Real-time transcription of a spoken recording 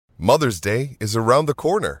Mother's Day is around the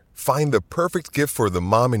corner. Find the perfect gift for the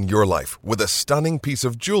mom in your life with a stunning piece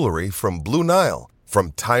of jewelry from Blue Nile.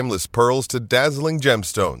 From timeless pearls to dazzling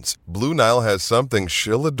gemstones, Blue Nile has something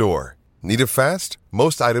she'll adore. Need it fast?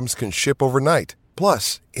 Most items can ship overnight.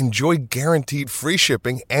 Plus, enjoy guaranteed free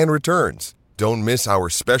shipping and returns. Don't miss our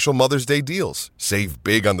special Mother's Day deals. Save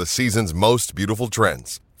big on the season's most beautiful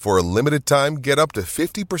trends. For a limited time, get up to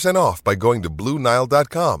 50% off by going to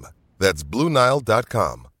BlueNile.com. That's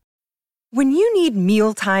BlueNile.com. When you need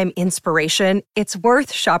mealtime inspiration, it's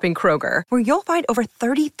worth shopping Kroger, where you'll find over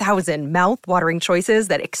 30,000 mouth-watering choices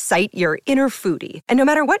that excite your inner foodie. And no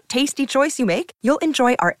matter what tasty choice you make, you'll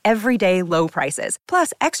enjoy our everyday low prices,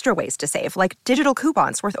 plus extra ways to save, like digital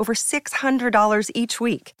coupons worth over $600 each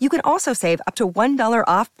week. You can also save up to $1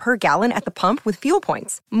 off per gallon at the pump with fuel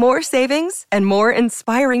points. More savings and more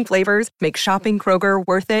inspiring flavors make shopping Kroger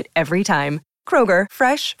worth it every time. Kroger,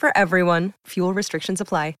 fresh for everyone. Fuel restrictions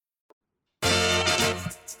apply.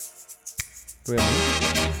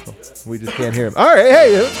 We just can't hear him. All right,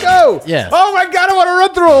 hey, let's go. Yeah. Oh my God, I want to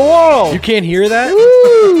run through a wall. You can't hear that?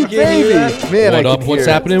 Woo, baby. Man, what up? What's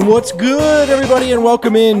happening? What's good, everybody? And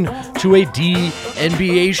welcome in to a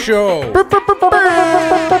DNBA show.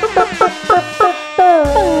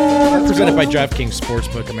 Presented by DraftKings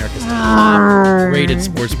Sportsbook, America's rated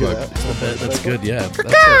sportsbook. That's good, yeah.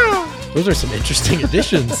 Those are some interesting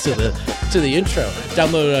additions to the intro.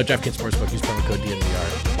 Download DraftKings Sportsbook. Use promo code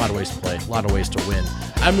DNVR. A lot of ways to play. A lot of ways to win.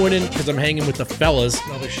 I'm winning because I'm hanging with the fellas.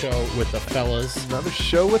 Another show with the fellas.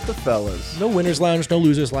 No winners lounge, no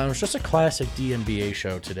losers lounge. Just a classic DNBA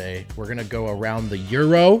show today. We're going to go around the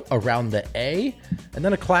Euro, around the A, and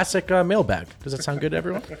then a classic mailbag. Does that sound good to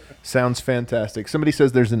everyone? Sounds fantastic. Somebody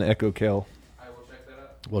says there's an echo kill. I will check that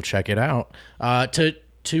out. We'll check it out.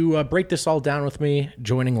 To break this all down with me,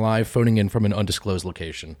 joining live, phoning in from an undisclosed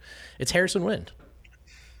location, it's Harrison Wind.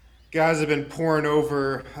 Guys, I've been pouring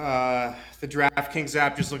over the DraftKings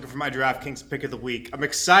app, just looking for my DraftKings pick of the week. I'm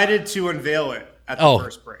excited to unveil it at the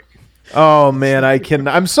first break. Oh, man,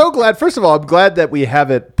 I'm so glad. First of all, I'm glad that we have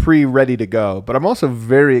it ready to go, but I'm also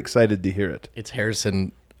very excited to hear it. It's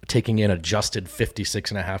Harrison taking in adjusted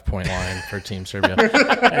 56.5-point line for Team Serbia.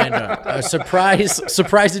 And a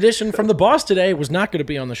surprise edition from the boss today was not going to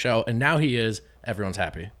be on the show, and now he is. Everyone's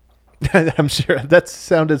happy. I'm sure that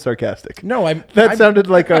sounded sarcastic. No, that sounded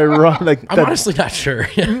like ironic. I'm honestly not sure.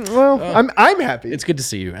 Well, I'm happy. It's good to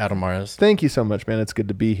see you, Adam Mares. Thank you so much, man. It's good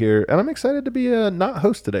to be here, and I'm excited to be a not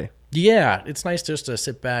host today. Yeah, it's nice just to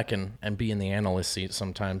sit back and be in the analyst seat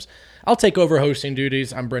sometimes. I'll take over hosting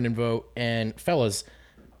duties. I'm Brendan Vogt, and fellas,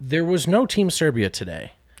 there was no Team Serbia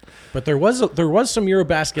today, but there was some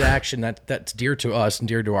Eurobasket action that's dear to us and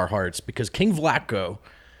dear to our hearts because King Vlatko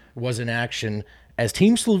was in action as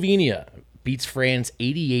Team Slovenia beats France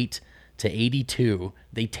 88-82.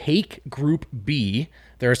 They take Group B.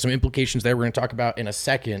 There are some implications there we're going to talk about in a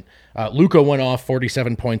second. Luka went off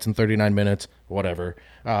 47 points in 39 minutes, whatever.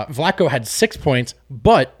 Vlatko had 6 points,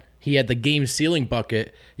 but he had the game-sealing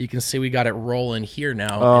bucket. You can see we got it rolling here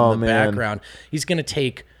now in the background. He's going to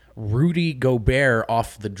take Rudy Gobert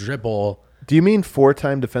off the dribble. Do you mean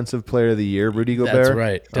 4-time Defensive Player of the Year, Rudy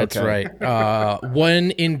Gobert? That's right.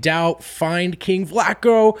 When in doubt, find King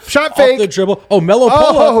Vlatko. Shot off fake. The dribble. Oh, Melo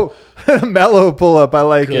pull-up. Melo pull-up. I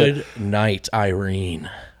like it. Good night, Irene.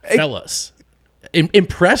 Fellas.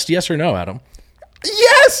 Impressed, yes or no, Adam?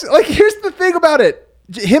 Yes! Like, here's the thing about it.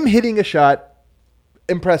 Him hitting a shot,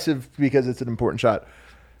 impressive because it's an important shot.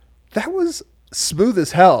 That was smooth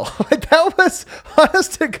as hell. Like, that was,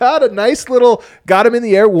 honest to God, a nice little, got him in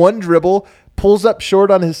the air, one dribble, pulls up short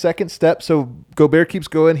on his second step, so Gobert keeps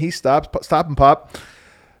going, he stops, stop and pop.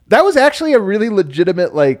 That was actually a really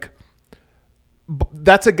legitimate, like,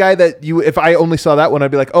 that's a guy that if I only saw that one,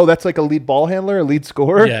 I'd be like, oh, that's like a lead ball handler, a lead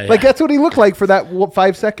scorer. Yeah. Like, that's what he looked like for that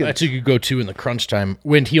 5 seconds. That's who you could go to in the crunch time.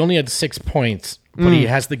 When he only had 6 points, but he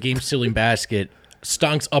has the game-sealing basket.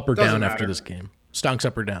 Stonks up or down after this game? Stonks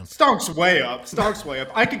up or down? Stonks way up.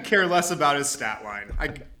 I could care less about his stat line. I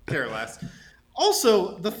could care less.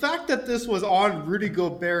 Also, the fact that this was on Rudy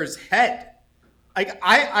Gobert's head. Like,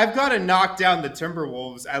 I've got to knock down the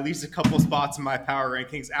Timberwolves at least a couple spots in my power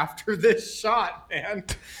rankings after this shot, man.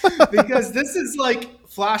 Because this is like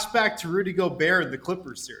flashback to Rudy Gobert in the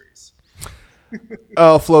Clippers series.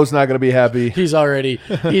 Oh, Flo's not going to be happy. He's already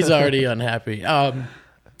unhappy.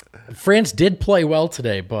 France did play well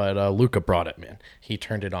today, but Luka brought it, man. He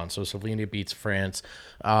turned it on. So Slovenia beats France.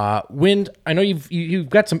 Wind, I know you've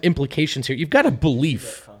got some implications here. You've got a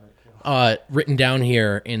belief written down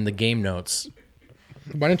here in the game notes.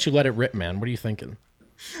 Why don't you let it rip, man? What are you thinking?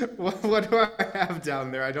 What do I have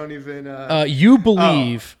down there? I don't even... You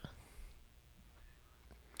believe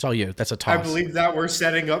It's all you. That's a toss. I believe that we're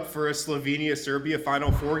setting up for a Slovenia-Serbia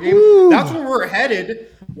Final Four game. That's where we're headed.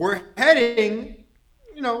 We're heading.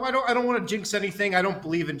 I don't want to jinx anything. I don't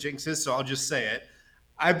believe in jinxes, so I'll just say it.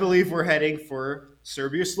 I believe we're heading for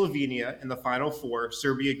Serbia-Slovenia in the Final Four,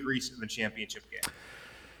 Serbia-Greece in the championship game.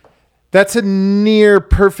 That's a near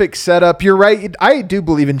perfect setup. You're right. I do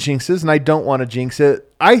believe in jinxes, and I don't want to jinx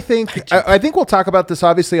it. I think we'll talk about this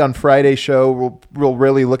obviously on Friday's show. We'll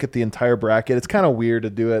really look at the entire bracket. It's kind of weird to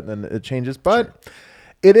do it, and then it changes, but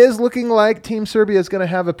it is looking like Team Serbia is going to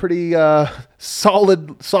have a pretty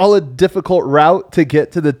solid, difficult route to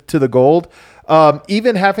get to the gold.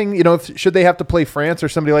 Even having, should they have to play France or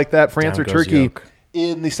somebody like that, France or Turkey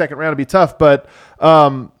in the second round would be tough. But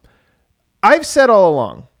I've said all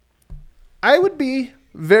along, I would be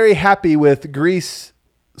very happy with Greece,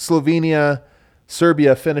 Slovenia,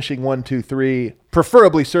 Serbia finishing 1, 2, 3,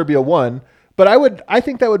 preferably Serbia 1. But I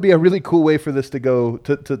think that would be a really cool way for this to go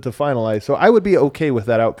to finalize. So I would be okay with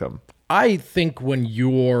that outcome. I think when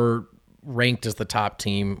you're ranked as the top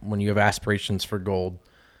team, when you have aspirations for gold,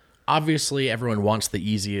 obviously everyone wants the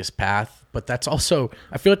easiest path, but that's also,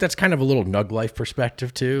 I feel like that's kind of a little Nug Life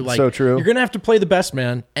perspective too. Like, so true. You're going to have to play the best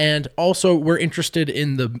man. And also we're interested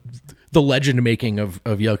in the legend making of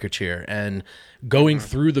Jokic here and going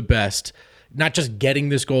through the best, not just getting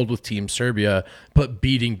this gold with Team Serbia, but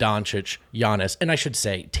beating Doncic, Giannis, and I should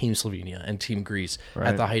say Team Slovenia and Team Greece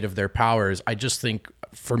at the height of their powers. I just think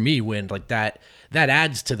for me, like that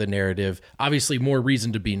adds to the narrative. Obviously more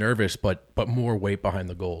reason to be nervous, but more weight behind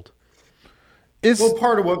the gold. Well,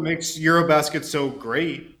 part of what makes Eurobasket so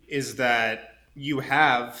great is that you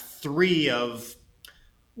have 3 of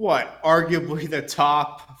arguably the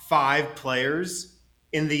top 5 players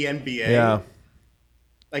in the NBA. Yeah.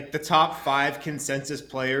 Like the top 5 consensus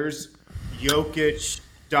players: Jokic,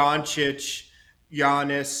 Doncic,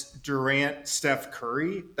 Giannis, Durant, Steph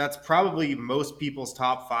Curry. That's probably most people's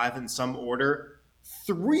top 5 in some order.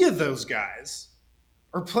 3 of those guys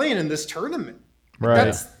are playing in this tournament.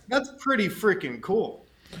 Right. That's pretty freaking cool.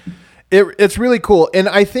 It's really cool. And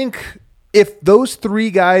I think if those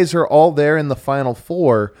 3 guys are all there in the Final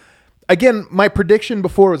Four, again, my prediction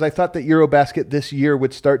before was I thought that Eurobasket this year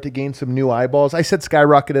would start to gain some new eyeballs. I said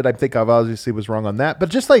skyrocketed. I think I obviously was wrong on that. But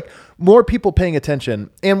just like more people paying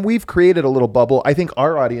attention, and we've created a little bubble. I think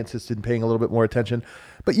our audience has been paying a little bit more attention.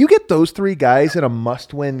 But you get those 3 guys in a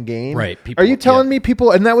must-win game. Right. Are you telling me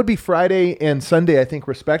people, and that would be Friday and Sunday, I think,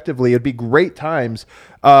 respectively. It'd be great times.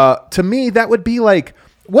 To me, that would be like,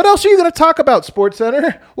 what else are you going to talk about,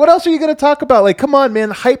 SportsCenter? What else are you going to talk about? Like, come on,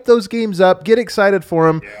 man, hype those games up, get excited for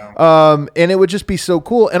them. Yeah. And it would just be so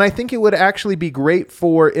cool. And I think it would actually be great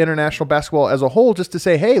for international basketball as a whole just to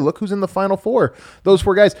say, hey, look who's in the Final Four, those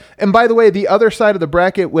 4 guys. And by the way, the other side of the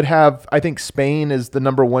bracket would have, I think Spain is the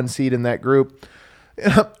number 1 seed in that group.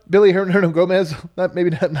 Billy Hernan Gomez, not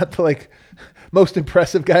the like most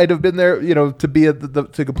impressive guy to have been there, to be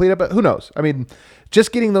to complete it, but who knows? I mean,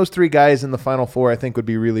 just getting those 3 guys in the Final Four, I think, would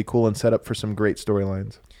be really cool and set up for some great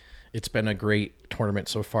storylines. It's been a great tournament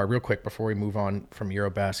so far. Real quick before we move on from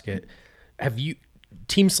Eurobasket, have you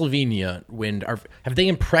Team Slovenia have they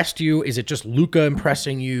impressed you? Is it just Luka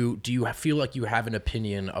impressing you? Do you feel like you have an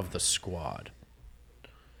opinion of the squad?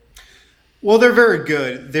 Well, they're very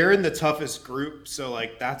good. They're in the toughest group, so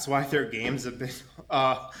that's why their games have been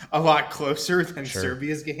a lot closer than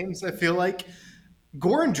Serbia's games. I feel like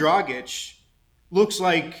Goran Dragic looks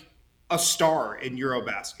like a star in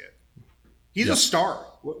Eurobasket. He's a star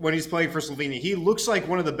when he's playing for Slovenia. He looks like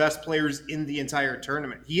one of the best players in the entire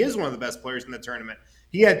tournament. He is one of the best players in the tournament.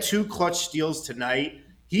 He had 2 clutch steals tonight.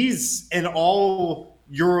 He's an all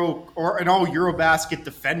Eurobasket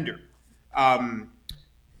defender.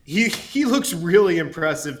 He looks really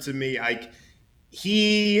impressive to me.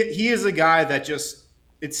 He is a guy that just,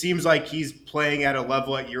 it seems like he's playing at a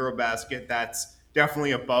level at Eurobasket that's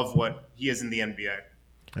definitely above what he is in the NBA.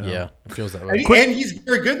 Yeah, it feels that way. And he's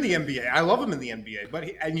very good in the NBA. I love him in the NBA, but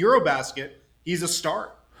in Eurobasket, he's a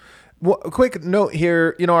star. Well, a quick note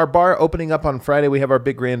here, our bar opening up on Friday, we have our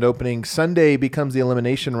big grand opening. Sunday becomes the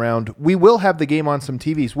elimination round. We will have the game on some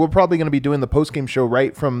TVs. We're probably going to be doing the post-game show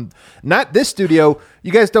right from, not this studio.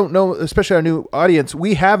 You guys don't know, especially our new audience,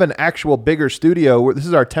 we have an actual bigger studio. This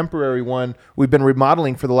is our temporary one. We've been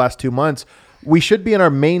remodeling for the last 2 months. We should be in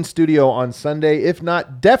our main studio on Sunday, if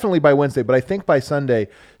not definitely by Wednesday, but I think by Sunday.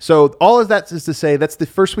 So all of that is to say that's the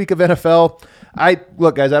first week of NFL.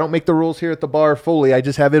 Look, guys, I don't make the rules here at the bar fully. I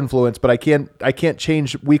just have influence, but I can't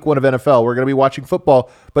change week 1 of NFL. We're going to be watching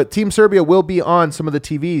football, but Team Serbia will be on some of the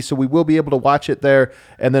TV, so we will be able to watch it there.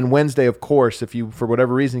 And then Wednesday, of course, if you, for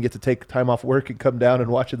whatever reason, get to take time off work and come down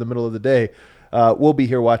and watch in the middle of the day, we'll be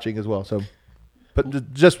here watching as well. So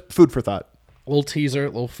But just food for thought. Little teaser,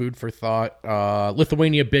 little food for thought.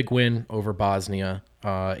 Lithuania big win over Bosnia,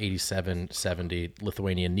 87-70.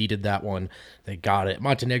 Lithuania needed that one. They got it.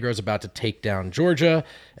 Montenegro's about to take down Georgia,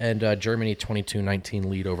 and Germany 22-19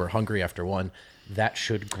 lead over Hungary after one. That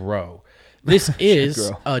should grow. This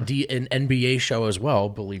is an NBA show as well,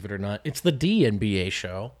 believe it or not. It's the DNBA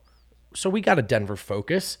show. So we got a Denver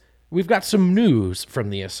focus. We've got some news from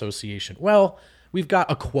the association. Well, we've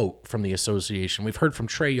got a quote from the association. We've heard from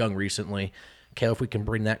Trae Young recently. Kale, if we can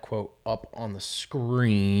bring that quote up on the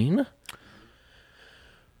screen.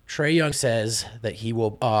 Trae Young says that he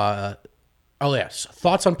will,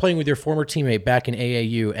 thoughts on playing with your former teammate back in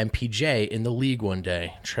AAU, MPJ, in the league one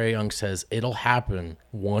day. Trae Young says, it'll happen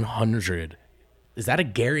 100. Is that a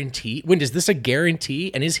guarantee? Is this a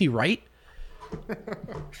guarantee? And is he right?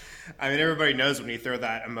 I mean, everybody knows when you throw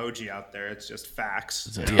that emoji out there, it's just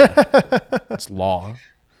facts. It's law.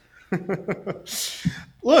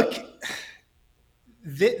 Look,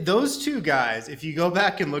 those two guys, if you go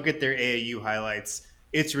back and look at their AAU highlights,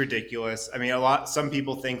 it's ridiculous. I mean, some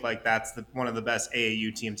people think like that's one of the best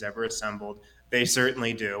AAU teams ever assembled. They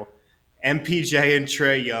certainly do. MPJ and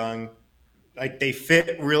Trae Young, like they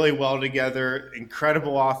fit really well together,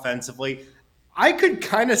 incredible offensively. I could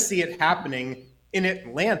kind of see it happening in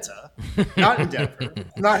Atlanta, not in Denver.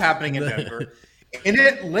 Not happening in Denver. In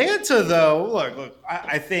Atlanta, though, look,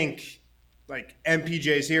 I think like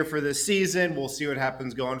MPJ's here for this season. We'll see what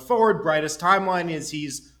happens going forward. Brightest timeline is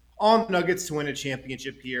he's on the Nuggets to win a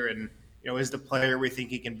championship here, and is the player we think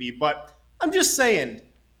he can be. But I'm just saying,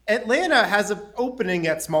 Atlanta has an opening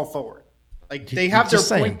at small forward. Like they have their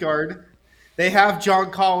point guard. They have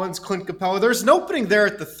John Collins, Clint Capella. There's an opening there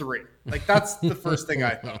at the 3. Like, that's the first thing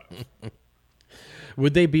I thought of.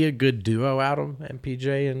 Would they be a good duo, Adam,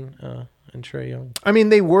 MPJ and Trae Young? I mean,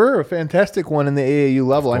 they were a fantastic one in the AAU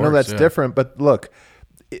level. I know that's different, but look,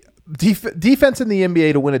 defense in the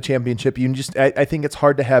NBA to win a championship, I think it's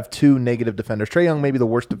hard to have two negative defenders. Trae Young may be the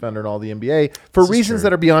worst defender in all the NBA for reasons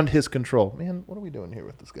that are beyond his control. Man, what are we doing here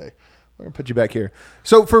with this guy? We're going to put you back here.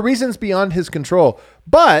 So for reasons beyond his control,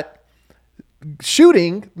 but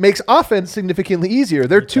shooting makes offense significantly easier.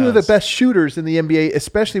 They're two of the best shooters in the NBA,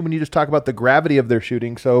 especially when you just talk about the gravity of their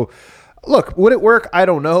shooting. So, look, would it work? I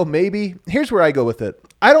don't know. Maybe. Here's where I go with it.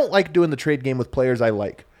 I don't like doing the trade game with players I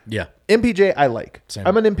like. Yeah. MPJ, I like. Same.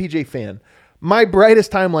 I'm an MPJ fan. My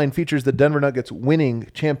brightest timeline features the Denver Nuggets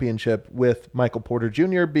winning championship with Michael Porter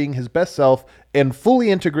Jr. being his best self and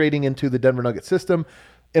fully integrating into the Denver Nuggets system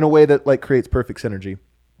in a way that creates perfect synergy.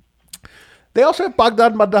 They also have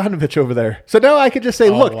Bogdan Bogdanović over there. So now I could just say,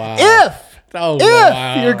 if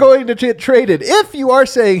you're going to get traded, if you are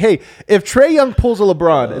saying, hey, if Trae Young pulls a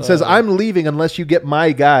LeBron and says, I'm leaving unless you get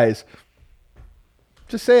my guys,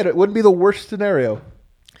 just say it. It wouldn't be the worst scenario.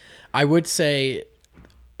 I would say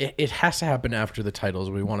it has to happen after the titles.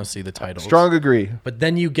 We want to see the titles. Strong agree. But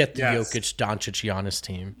then you get the Jokic, Doncic, Giannis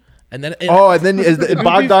team. And then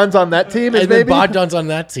Bogdan's on that team? Then Bogdan's on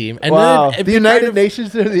that team. And then the United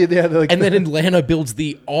Nations. And then Atlanta builds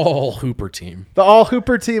the all Hooper team. The all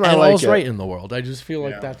Hooper team. I like it. All's right in the world. I just feel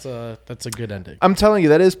like that's a good ending. I'm telling you,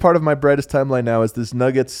 that is part of my brightest timeline now. Is this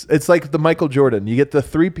Nuggets? It's like the Michael Jordan. You get the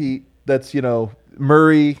three-peat. That's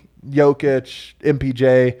Murray, Jokic,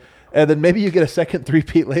 MPJ. And then maybe you get a second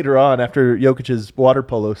three-peat later on after Jokic's water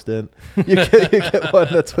polo stint. You get one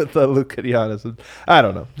that's with Luka and Giannis. I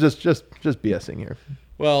don't know. Just BSing here.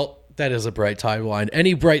 Well, that is a bright timeline.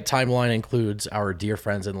 Any bright timeline includes our dear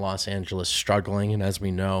friends in Los Angeles struggling. And as we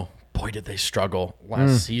know, boy, did they struggle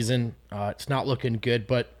last season. It's not looking good,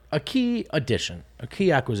 but a key addition, a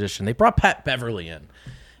key acquisition. They brought Pat Beverly in.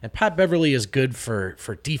 And Pat Beverly is good for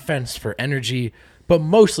defense, for energy, but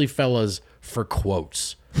mostly, fellas, for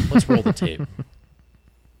quotes. Let's roll the tape.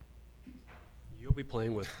 You'll be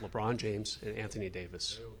playing with LeBron James and Anthony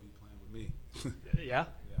Davis. They'll be playing with me. Yeah?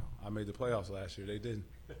 Yeah. I made the playoffs last year. They didn't.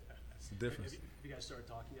 That's the difference. Have you guys started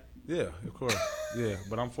talking yet? Yeah, of course. Yeah,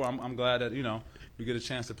 but I'm glad that we get a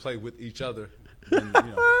chance to play with each other. And,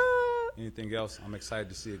 anything else, I'm excited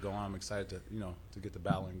to see it go on. I'm excited to get the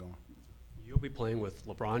battling going. You'll be playing with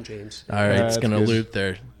LeBron James. All right, it's going to loop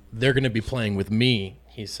there. They're going to be playing with me,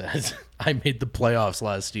 he says. I made the playoffs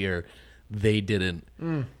last year. They didn't.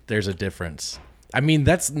 There's a difference. I mean,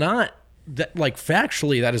 that's not that.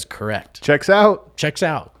 Factually, that is correct. Checks out.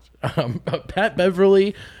 Pat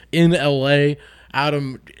Beverly in LA.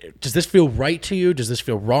 Adam, does this feel right to you? Does this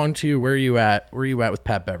feel wrong to you? Where are you at? Where are you at with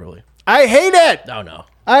Pat Beverly? I hate it. Oh no.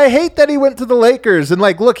 I hate that he went to the Lakers and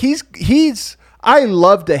look, he's. I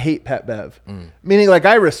love to hate Pat Bev, meaning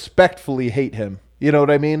I respectfully hate him. You know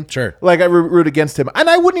what I mean? Sure. Like I root against him, and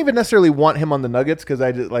I wouldn't even necessarily want him on the Nuggets because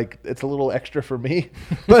I just like it's a little extra for me.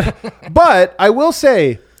 But I will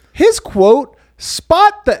say his quote,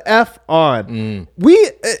 "Spot the F on."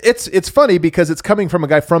 It's funny because it's coming from a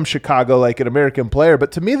guy from Chicago, like an American player.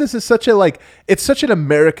 But to me, this is such an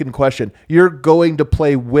American question. You're going to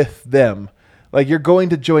play with them. Like, you're going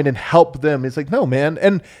to join and help them. It's like, no, man.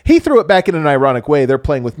 And he threw it back in an ironic way. They're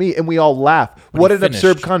playing with me, and we all laugh. What an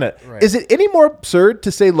absurd comment. Right. Is it any more absurd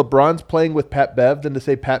to say LeBron's playing with Pat Bev than to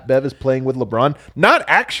say Pat Bev is playing with LeBron? Not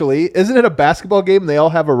actually. Isn't it a basketball game and they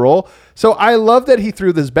all have a role? So I love that he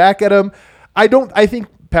threw this back at him. I think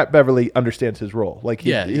Pat Beverly understands his role. Like,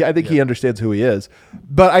 I think he understands who he is.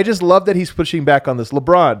 But I just love that he's pushing back on this.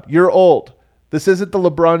 LeBron, you're old. This isn't the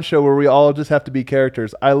LeBron show where we all just have to be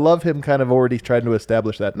characters. I love him kind of already trying to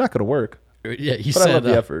establish that. Not going to work. Yeah, I love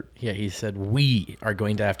the effort. Yeah, he said we are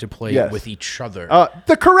going to have to play with each other.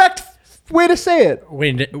 The correct way to say it.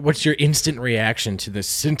 Wait, what's your instant reaction to this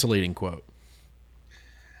scintillating quote?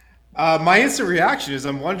 My instant reaction is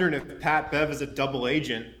I'm wondering if Pat Bev is a double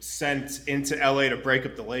agent sent into LA to break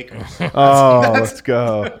up the Lakers. Let's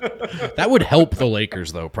go. That would help the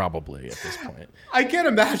Lakers, though, probably at this point. I can't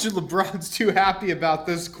imagine LeBron's too happy about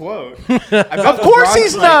this quote. Of course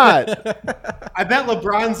he's not. I bet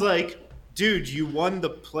LeBron's like, dude, you won the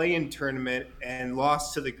play-in tournament and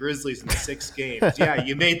lost to the Grizzlies in 6 games. Yeah,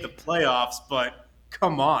 you made the playoffs, but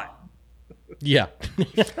come on. Yeah.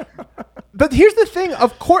 But here's the thing,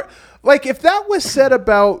 of course, like if that was said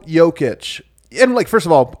about Jokic, and like, first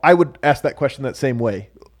of all, I would ask that question that same way.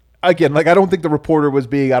 Again, like I don't think the reporter was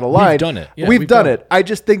being out of line. We've done it. Yeah, we've done it. I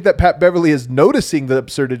just think that Pat Beverly is noticing the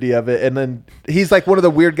absurdity of it, and then he's like one of the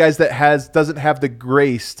weird guys that doesn't have the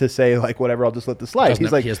grace to say like whatever, I'll just let this slide.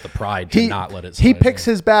 He's like, he has the pride to not let it slide. He picks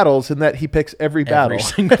his battles, and that he picks every battle,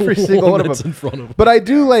 every single one of them. In front of him. But I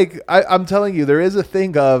do like. I'm telling you, there is a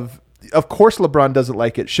thing of course LeBron doesn't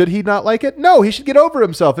like it. Should he not like it? No, he should get over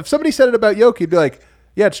himself. If somebody said it about Jokic, he'd be like,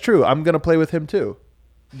 yeah, it's true. I'm going to play with him too.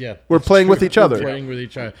 Yeah, we're playing with each other. Playing with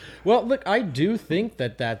each other. Well, look, I do think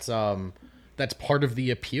that's part of the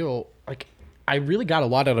appeal. Like, I really got a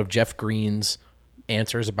lot out of Jeff Green's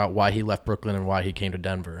answers about why he left Brooklyn and why he came to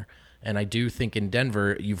Denver. And I do think in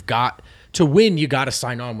Denver, you've got to win. You got to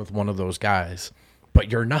sign on with one of those guys. But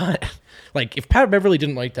you're not like if Pat Beverly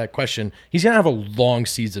didn't like that question, he's gonna have a long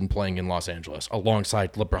season playing in Los Angeles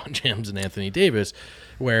alongside LeBron James and Anthony Davis.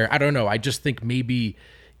 Where I don't know, I just think maybe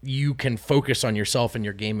you can focus on yourself and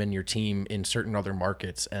your game and your team in certain other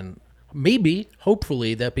markets, and maybe,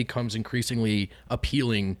 hopefully, that becomes increasingly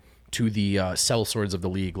appealing to the sellswords of the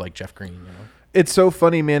league, like Jeff Green. You know? It's so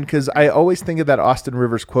funny, man, because I always think of that Austin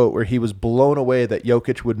Rivers quote where he was blown away that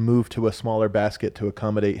Jokic would move to a smaller basket to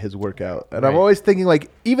accommodate his workout. And I'm always thinking, like,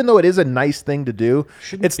 even though it is a nice thing to do,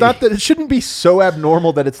 not that it shouldn't be so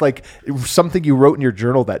abnormal that it's like something you wrote in your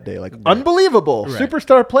journal that day. Like, unbelievable. Right.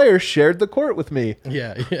 Superstar player shared the court with me.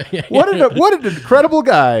 Yeah. What an incredible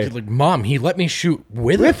guy. Like, Mom, he let me shoot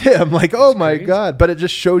with him. Like, oh my God. But it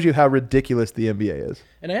just shows you how ridiculous the NBA is.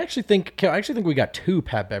 And I actually think we got 2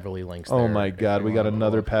 Pat Beverly links there. Oh my God, we got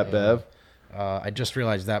another Pat Bev. I just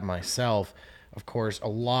realized that myself. Of course, a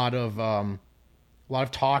lot of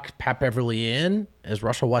talk. Pat Beverly in, is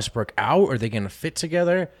Russell Westbrook out? Are they going to fit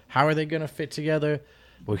together? How are they going to fit together?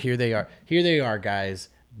 Well, here they are. Here they are, guys,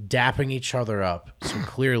 dapping each other up. So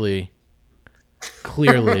clearly,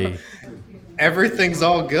 everything's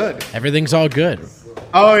all good. Everything's all good.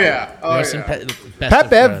 Oh yeah. Pat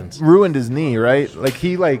Bev ruined his knee, right? Like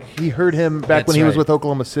he hurt him back when he was with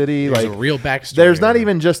Oklahoma City. There's like a real backstory. There's not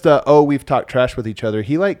even just we've talked trash with each other.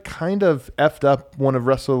 He like kind of effed up one of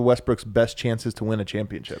Russell Westbrook's best chances to win a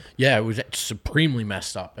championship. Yeah, it was supremely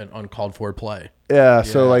messed up and uncalled for play. Yeah,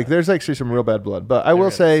 so like there's actually some real bad blood. But I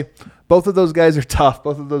will say both of those guys are tough.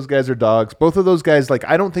 Both of those guys are dogs. Both of those guys, like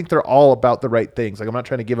I don't think they're all about the right things. Like I'm not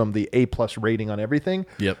trying to give them the A+ rating on everything.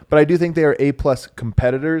 Yep. But I do think they are A+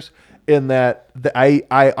 competitors in that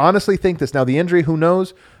I honestly think this. Now the injury, who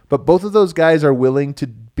knows? But both of those guys are willing to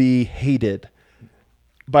be hated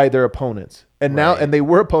by their opponents. And now, and they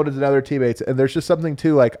were opponents and now they're teammates. And there's just something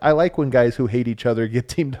too, like, I like when guys who hate each other get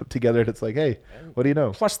teamed up together and it's like, hey, what do you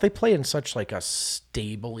know? Plus, they play in such like a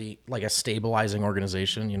stabilizing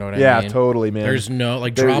organization. You know what I mean? Yeah, totally, man. There's no,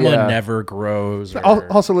 like, drama never grows.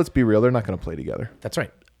 Also, let's be real. They're not going to play together. That's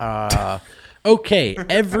right. Okay,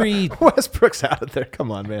 Westbrook's out of there.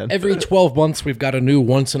 Come on, man. Every 12 months, we've got a new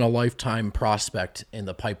once-in-a-lifetime prospect in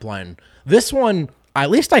the pipeline. This one,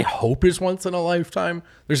 at least I hope, is once in a lifetime.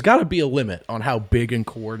 There's got to be a limit on how big and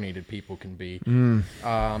coordinated people can be.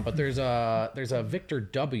 But there's a Victor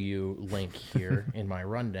W link here in my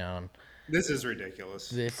rundown. This is ridiculous.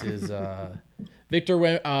 This is Victor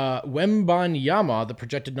Wembanyama, the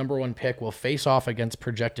projected number 1 pick, will face off against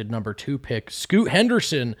projected number 2 pick Scoot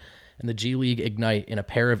Henderson in the G League Ignite in a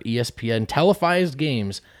pair of ESPN televised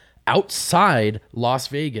games outside Las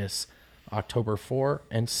Vegas, October 4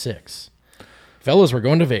 and 6. Fellas, we're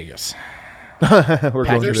going to Vegas.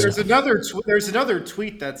 There's another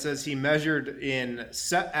tweet that says he measured at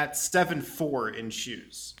 7'4" in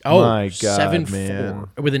shoes. Oh, my God, 7'4" man.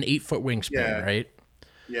 with an 8-foot wingspan, right?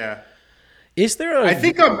 Yeah. Is there a? I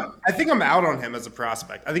think I'm out on him as a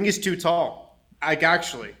prospect. I think he's too tall. I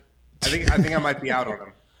think I might be out on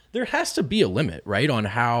him. There has to be a limit, right? On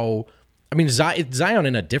how, I mean, Zion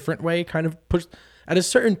in a different way kind of pushed at a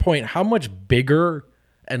certain point. How much bigger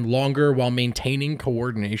and longer while maintaining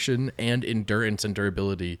coordination and endurance and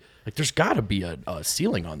durability? Like, there's got to be a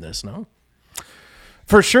ceiling on this, no?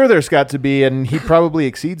 For sure there's got to be, and he probably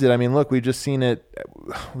exceeds it. I mean, look, we've just seen it.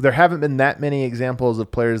 There haven't been that many examples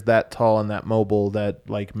of players that tall and that mobile that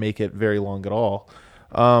like make it very long at all.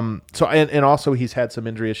 And also he's had some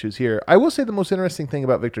injury issues here. I will say the most interesting thing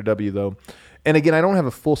about Victor W, though, and again, I don't have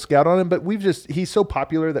a full scout on him, but he's so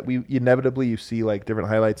popular that you see like different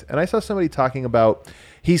highlights. And I saw somebody talking about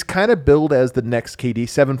he's kind of billed as the next KD,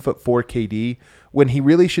 7'4" KD, when he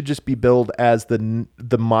really should just be billed as the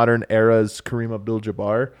modern era's Kareem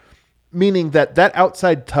Abdul-Jabbar, meaning that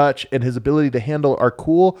outside touch and his ability to handle are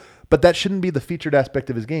cool, but that shouldn't be the featured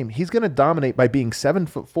aspect of his game. He's going to dominate by being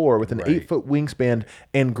 7'4" with an 8-foot wingspan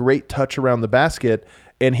and great touch around the basket,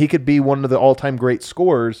 and he could be one of the all-time great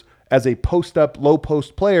scorers as a post-up,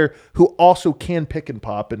 low-post player who also can pick and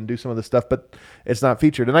pop and do some of the stuff, but it's not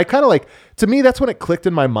featured. And I kind of like, to me, that's when it clicked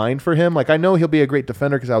in my mind for him. Like, I know he'll be a great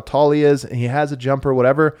defender because how tall he is, and he has a jumper,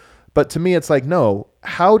 whatever, but to me, it's like, no,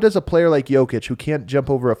 how does a player like Jokic, who can't jump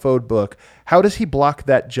over a phone book, how does he block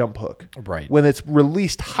that jump hook? Right. When it's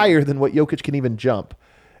released higher than what Jokic can even jump?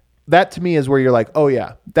 That, to me, is where you're like, oh,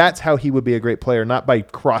 yeah, that's how he would be a great player, not by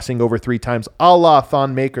crossing over 3 times, a la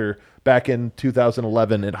Thon Maker back in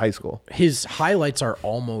 2011 at high school. His highlights are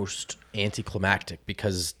almost anticlimactic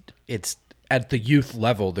because it's at the youth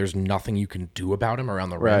level, there's nothing you can do about him around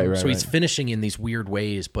the rim. So he's finishing in these weird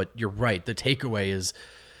ways, but you're right. The takeaway is,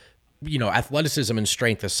 athleticism and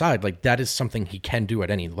strength aside, like that is something he can do at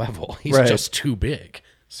any level. He's just too big.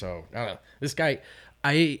 So this guy,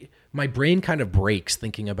 my brain kind of breaks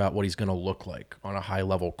thinking about what he's going to look like on a high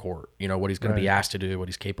level court, what he's going to be asked to do, what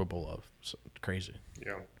he's capable of. So, crazy.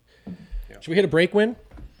 Yeah. Should we hit a break win?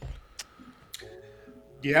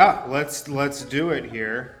 Yeah, let's do it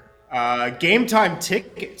here. Game Time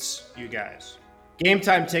tickets, you guys. Game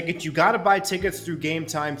Time tickets. You got to buy tickets through Game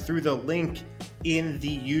Time through the link in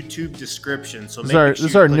the YouTube description. So this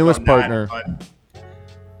is our newest partner.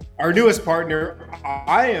 Our newest partner.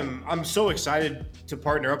 I'm so excited to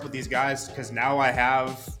partner up with these guys because now I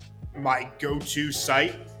have my go-to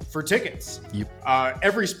site for tickets. Yep.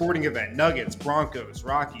 Every sporting event, Nuggets, Broncos,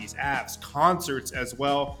 Rockies, Avs, concerts as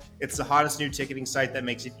well. It's the hottest new ticketing site that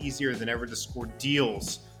makes it easier than ever to score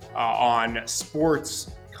deals on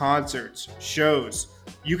sports, concerts, shows.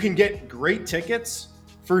 You can get great tickets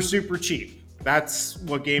for super cheap. That's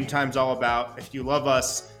what Game Time's all about. If you love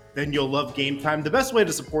us, then you'll love Game Time. The best way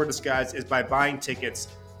to support us, guys, is by buying tickets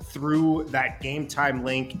through that Game Time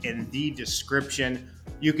link in the description.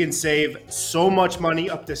 You can save so much money,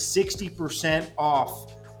 up to 60%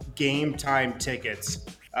 off Game Time tickets.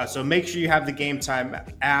 So make sure you have the Game Time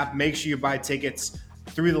app. Make sure you buy tickets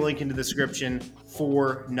through the link in the description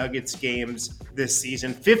for Nuggets games this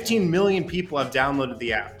season. 15 million people have downloaded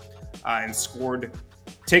the app and scored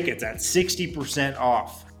tickets at 60%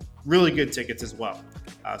 off. Really good tickets as well.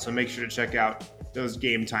 So make sure to check out those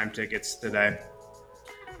Game Time tickets today.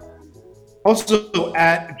 Also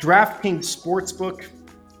at DraftKings Sportsbook,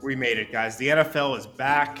 we made it, guys. The NFL is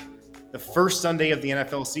back. The first Sunday of the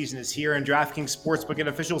NFL season is here, and DraftKings Sportsbook, an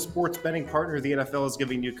official sports betting partner of the NFL, is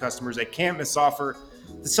giving new customers a can't-miss offer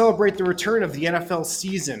to celebrate the return of the NFL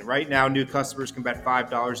season. Right now, new customers can bet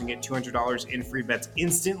 $5 and get $200 in free bets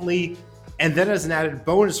instantly. And then as an added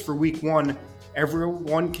bonus for Week 1,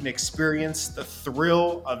 everyone can experience the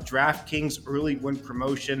thrill of DraftKings early win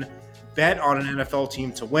promotion. Bet on an NFL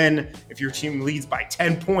team to win. If your team leads by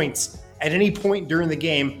 10 points at any point during the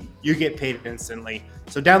game, you get paid instantly.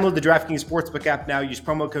 So download the DraftKings Sportsbook app now. Use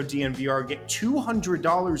promo code DNVR. Get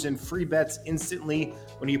 $200 in free bets instantly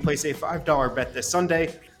when you place a $5 bet this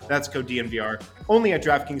Sunday. That's code DNVR. Only at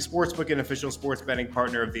DraftKings Sportsbook, an official sports betting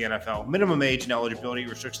partner of the NFL. Minimum age and eligibility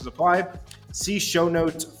restrictions apply. See show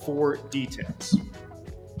notes for details.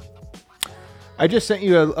 I just sent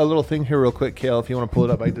you a little thing here real quick, Kale, if you want to pull it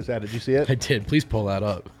up. I just added. Did you see it? I did. Please pull that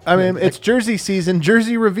up. I mean, it's jersey season,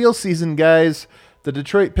 jersey reveal season, guys. The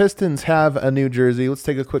Detroit Pistons have a new jersey. Let's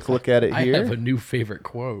take a quick look at it here. I have a new favorite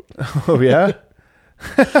quote. Oh, yeah?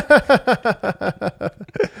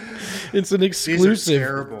 It's an These exclusive. are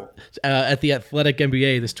terrible. At the Athletic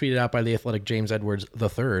NBA, this tweeted out by the Athletic James Edwards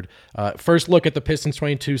III. First look at the Pistons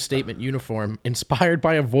 22 statement uniform, inspired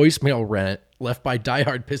by a voicemail rant left by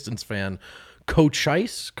diehard Pistons fan Coach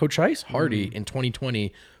Ice Hardy in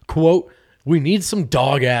 2020. Quote, "We need some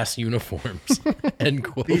dog ass uniforms." End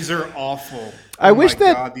quote. These are awful. I wish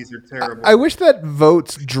that God, these are terrible. I wish that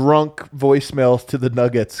Vote's drunk voicemails to the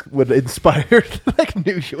Nuggets would inspire like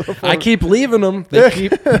new uniforms. I keep leaving them. They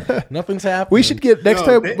keep nothing's happening. We should get next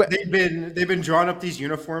No, time. they've been drawing up these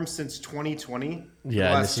uniforms since 2020. Yeah, the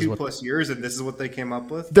and last this is 2+ years, and this is what they came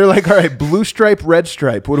up with. They're like, all right, blue stripe, red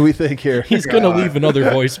stripe. What do we think here? He's gonna leave another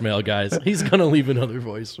voicemail, guys. He's gonna leave another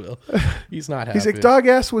voicemail. He's not happy. He's like, dog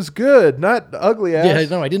ass was good, not ugly ass. Yeah,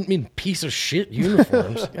 no, I didn't mean piece of shit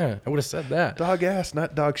uniforms. Yeah, I would have said that. Dog ass,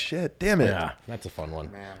 not dog shit. Damn it. Yeah, that's a fun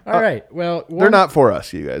one. All right, well, They're not for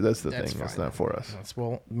us, you guys. That's the That's thing. That's fine. not for us. That's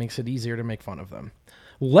makes it easier to make fun of them.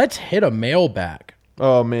 Let's hit a mailbag.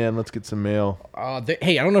 Oh, man, let's get some mail.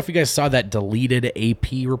 Hey, I don't know if you guys saw that deleted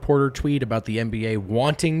AP reporter tweet about the NBA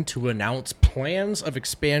wanting to announce plans of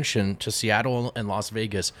expansion to Seattle and Las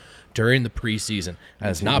Vegas during the preseason. It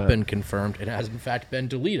has not been confirmed. It has, in fact, been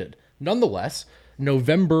deleted. Nonetheless,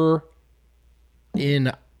 November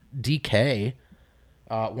in DK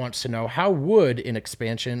wants to know, how would an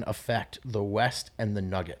expansion affect the West and the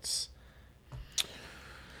Nuggets?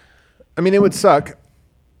 I mean, it would suck.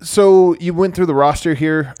 So you went through the roster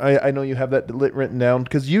here. I know you have that written down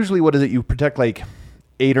because usually what is it? You protect like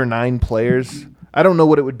 8 or 9 players. I don't know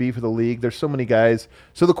what it would be for the league. There's so many guys.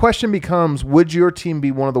 So the question becomes, would your team be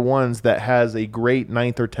one of the ones that has a great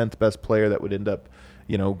 9th or 10th best player that would end up,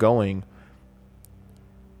 going?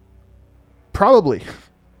 Probably.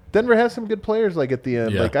 Denver has some good players like at the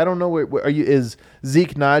end. Yeah. Like, I don't know is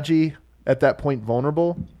Zeke Naji at that point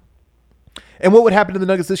vulnerable? And what would happen to the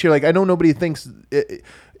Nuggets this year? Like, I know nobody thinks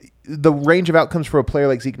the range of outcomes for a player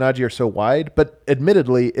like Zeke Naji are so wide, but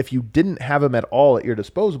admittedly, if you didn't have him at all at your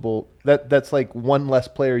disposal, that's like one less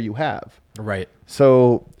player you have. Right.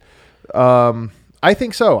 So I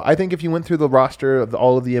think so. I think if you went through the roster of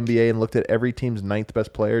all of the NBA and looked at every team's 9th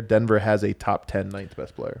best player, Denver has a top 10 9th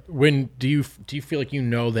best player. When do you feel like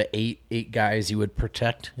the eight guys you would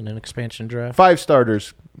protect in an expansion draft? 5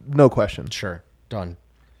 starters, no question. Sure, done.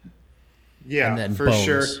 Yeah, And then for Bones.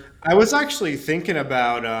 sure. I was actually thinking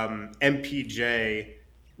about MPJ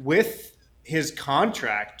with his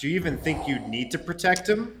contract. Do you even think you'd need to protect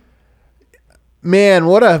him? Man,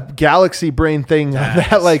 what a galaxy brain thing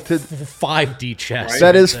that like to 5D chess.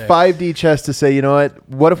 that is right there. 5D chess to say, you know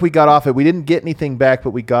what if we got off it? We didn't get anything back, but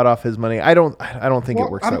we got off his money. I don't think it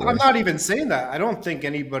works that way. I'm not even saying that. I don't think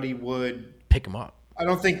anybody would. Pick him up. I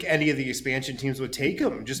don't think any of the expansion teams would take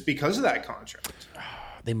him just because of that contract.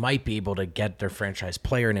 They might be able to get their franchise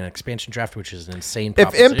player in an expansion draft, which is an insane If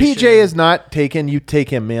proposition. MPJ is not taken, you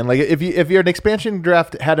take him, man. Like if you're an expansion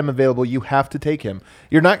draft had him available, you have to take him.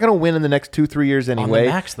 You're not going to win in the next 2-3 years anyway.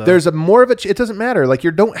 max, though. There's a more of a. It doesn't matter. Like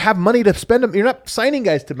you don't have money to spend them. You're not signing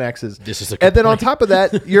guys to maxes. This is a good and then on point. top of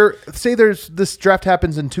that, say this draft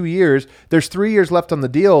happens in 2 years. There's 3 years left on the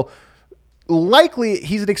deal. Likely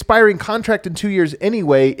he's an expiring contract in 2 years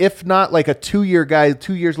anyway. If not like a 2-year guy,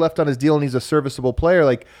 2 years left on his deal, and he's a serviceable player.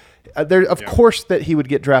 Like. Of course that he would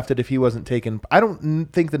get drafted if he wasn't taken. I don't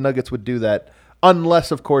think the Nuggets would do that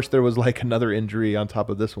unless, of course, there was like another injury on top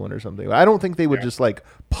of this one or something. I don't think they would just like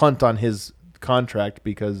punt on his contract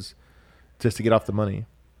because just to get off the money.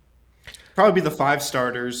 Probably be the 5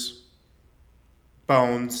 starters.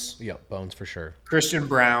 Bones, Yep, Bones for sure. Christian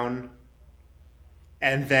Brown,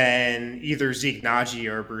 and then either Zeke Naji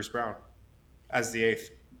or Bruce Brown as the 8th.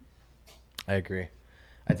 I agree.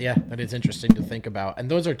 Yeah, that is interesting to think about. And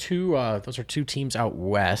those are two teams out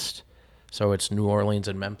west. So it's New Orleans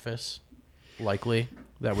and Memphis, likely.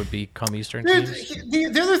 That would become Eastern teams.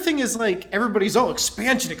 The other thing is like everybody's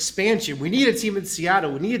expansion. We need a team in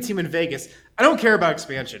Seattle. We need a team in Vegas. I don't care about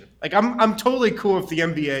expansion. Like I'm totally cool if the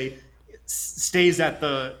NBA stays at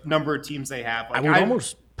the number of teams they have. Like, I would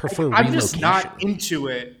almost prefer relocation. I'm just not into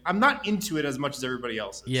it. I'm not into it as much as everybody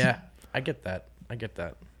else is. Yeah, I get that.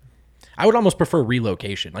 I would almost prefer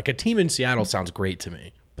relocation. Like a team in Seattle sounds great to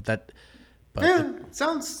me, but Yeah,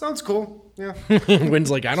 sounds cool. Yeah.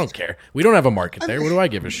 Wynn's like, I don't care. We don't have a market there. What do I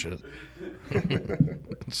give a shit?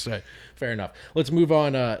 So, fair enough. Let's move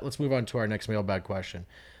on. Let's move on to our next mailbag question.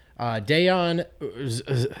 Dayon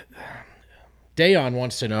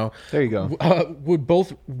wants to know. There you go.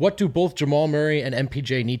 What do both Jamal Murray and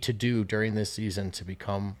MPJ need to do during this season to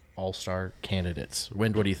become All-Star candidates?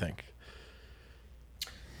 Wynn, what do you think?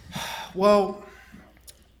 Well,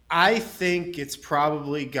 I think it's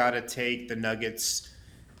probably got to take the Nuggets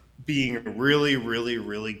being really, really,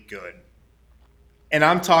 really good. And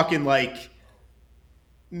I'm talking like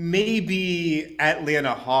maybe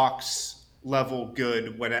Atlanta Hawks level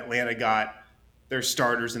good when Atlanta got their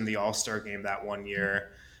starters in the All-Star game that one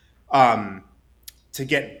year, to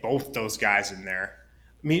get both those guys in there.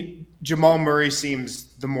 I mean, Jamal Murray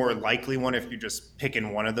seems the more likely one if you're just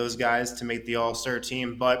picking one of those guys to make the All-Star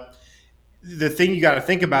team. But the thing you got to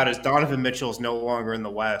think about is Donovan Mitchell is no longer in the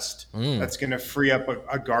West. That's going to free up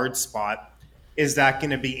a guard spot. Is that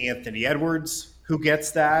going to be Anthony Edwards who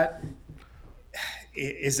gets that?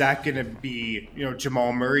 Is that going to be,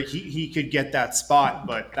 Jamal Murray? He could get that spot,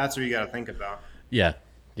 but that's what you got to think about. Yeah.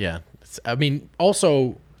 I mean,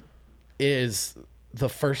 also, is the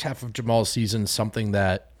first half of Jamal's season something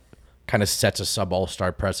that kind of sets a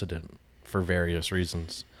sub-All-Star precedent for various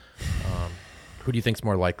reasons? Who do you think's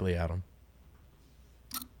more likely, Adam?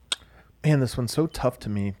 Man, this one's so tough to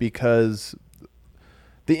me because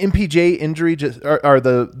the MPJ injury or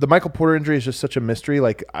the Michael Porter injury is just such a mystery.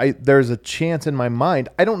 Like there's a chance in my mind.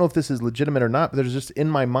 I don't know if this is legitimate or not, but there's just in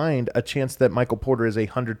my mind a chance that Michael Porter is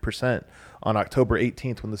 100% on October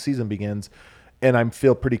 18th when the season begins. And I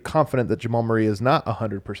feel pretty confident that Jamal Murray is not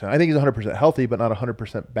 100%. I think he's 100% healthy, but not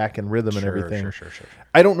 100% back in rrhythm and everything. Sure.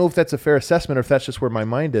 I don't know if that's a fair assessment or if that's just where my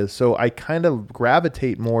mind is. So I kind of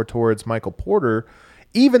gravitate more towards Michael Porter,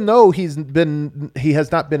 even though he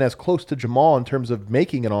has not been as close to Jamal in terms of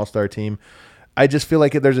making an all-star team. I just feel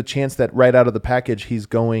like there's a chance that right out of the package he's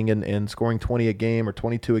going and scoring 20 a game or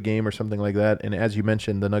 22 a game or something like that. And as you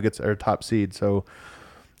mentioned, the Nuggets are top seed. So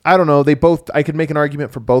I don't know. I could make an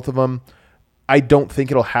argument for both of them. I don't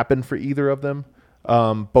think it'll happen for either of them.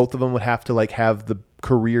 Both of them would have to have the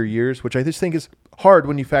career years, which I just think is hard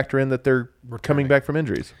when you factor in that they're coming back from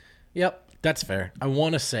injuries. Yep. That's fair. I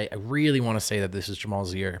really want to say that this is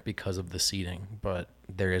Jamal's year because of the seeding, but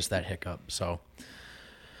there is that hiccup. So,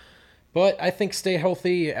 but I think stay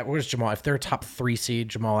healthy. Where's Jamal? If they're a top 3 seed,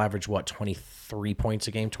 Jamal averaged 23 points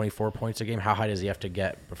a game, 24 points a game. How high does he have to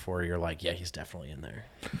get before you're like, yeah, he's definitely in there?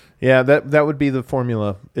 Yeah, that would be the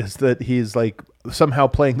formula, is that he's somehow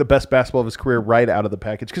playing the best basketball of his career right out of the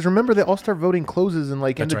package. Because remember, the All-Star voting closes in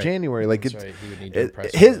end of January. That's right. He would need to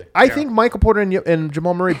impress I think Michael Porter and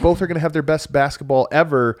Jamal Murray both are going to have their best basketball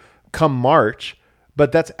ever come March,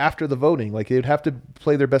 but that's after the voting. They'd have to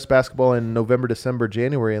play their best basketball in November, December,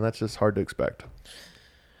 January, and that's just hard to expect.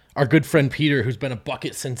 Our good friend Peter, who's been a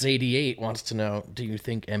bucket since '88, wants to know: do you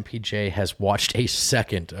think MPJ has watched a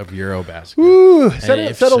second of Eurobasket? Ooh,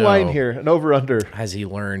 set a line here, an over/under. Has he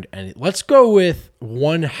learned? And let's go with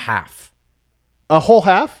 1/2. A whole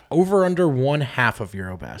half? Over/under 1/2 of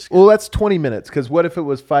Eurobasket. Well, that's 20 minutes. Because what if it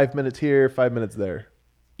was 5 minutes here, 5 minutes there?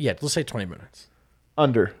 Yeah, let's say 20 minutes.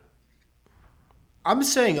 Under. I'm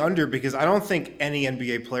saying under because I don't think any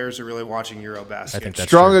NBA players are really watching Eurobasket. I think that's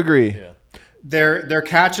strong true. Agree. Yeah. They're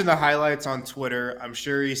catching the highlights on Twitter. I'm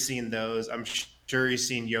sure he's seen those. I'm sure he's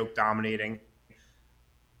seen Yoke dominating.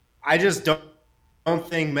 I just don't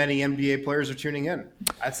think many NBA players are tuning in.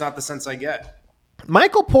 That's not the sense I get.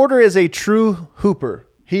 Michael Porter is a true hooper.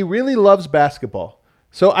 He really loves basketball.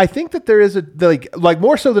 So I think that there is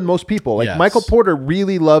more so than most people. Yes. Michael Porter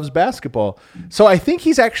really loves basketball. So I think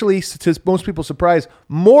he's actually, to most people's surprise,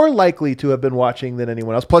 more likely to have been watching than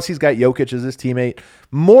anyone else. Plus, he's got Jokic as his teammate.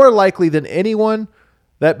 More likely than anyone.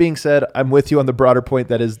 That being said, I'm with you on the broader point.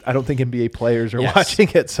 That is, I don't think NBA players are watching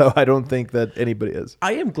it, so I don't think that anybody is.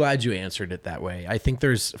 I am glad you answered it that way. I think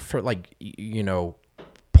there's,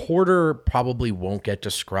 Porter probably won't get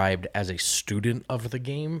described as a student of the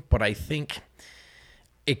game, but I think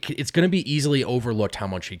it's going to be easily overlooked how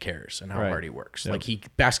much he cares and how hard he works. Yep.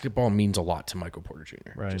 Basketball means a lot to Michael Porter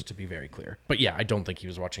Jr., just to be very clear. But yeah, I don't think he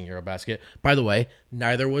was watching Eurobasket. By the way,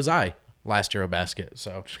 neither was I last Eurobasket.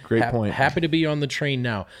 So great point. Happy to be on the train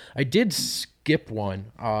now. I did skip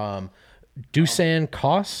one. Dusan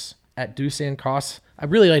Koss at Dusan Koss. I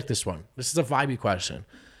really like this one. This is a vibey question.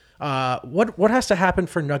 What has to happen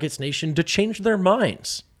for Nuggets Nation to change their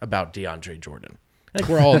minds about DeAndre Jordan? I think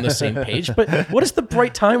we're all on the same page, but what does the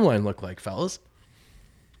bright timeline look like, fellas?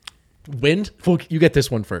 Wind? You get this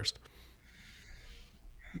one first.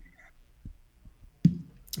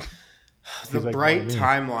 The bright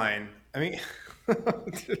timeline. The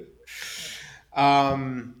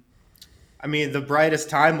brightest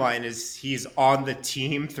timeline is he's on the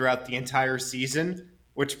team throughout the entire season,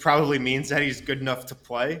 which probably means that he's good enough to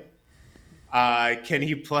play. Can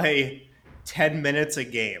he play 10 minutes a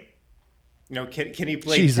game? Can he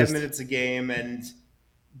play 10 minutes a game and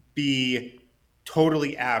be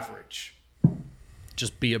totally average?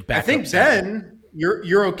 Just be a backup. I think then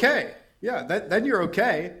you're okay. Yeah, then you're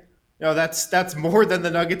okay. That's more than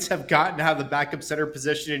the Nuggets have gotten out of the backup center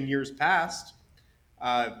position in years past,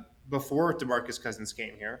 before DeMarcus Cousins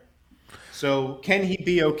came here. So can he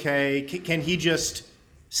be okay? Can he just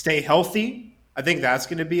stay healthy? I think that's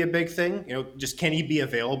going to be a big thing. Just can he be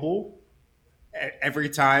available every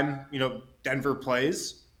time, Denver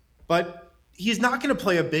plays? But he's not going to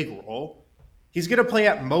play a big role. He's going to play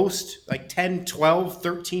at most like 10, 12,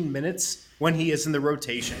 13 minutes when he is in the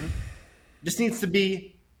rotation. Just needs to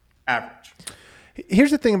be average.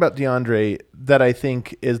 Here's the thing about DeAndre that I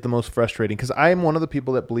think is the most frustrating, because I am one of the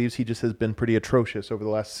people that believes he just has been pretty atrocious over the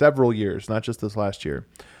last several years, not just this last year.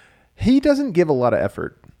 He doesn't give a lot of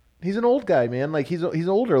effort. He's an old guy, man. Like he's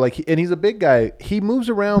older, and he's a big guy. He moves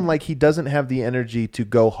around like he doesn't have the energy to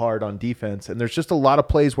go hard on defense. And there's just a lot of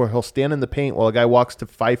plays where he'll stand in the paint while a guy walks to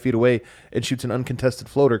 5 feet away and shoots an uncontested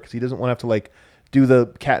floater because he doesn't want to have to do the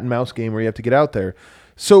cat and mouse game where you have to get out there.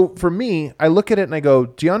 So for me, I look at it and I go,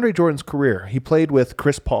 DeAndre Jordan's career, he played with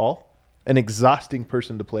Chris Paul, an exhausting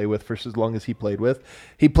person to play with for as long as he played with.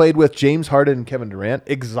 He played with James Harden and Kevin Durant,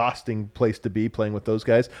 exhausting place to be playing with those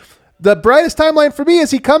guys. The brightest timeline for me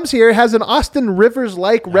is he comes here, has an Austin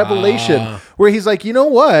Rivers-like revelation where he's like, you know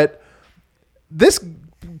what? This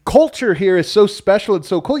culture here is so special and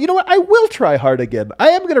so cool. You know what? I will try hard again. I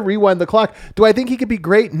am going to rewind the clock. Do I think he could be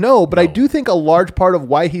great? No, but I do think a large part of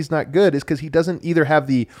why he's not good is because he doesn't either have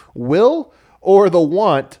the will or the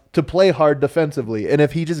want to play hard defensively. And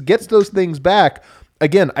if he just gets those things back,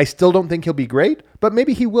 again, I still don't think he'll be great, but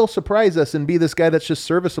maybe he will surprise us and be this guy that's just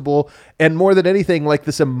serviceable and more than anything like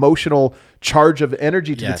this emotional charge of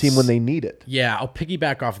energy to the team when they need it. Yeah, I'll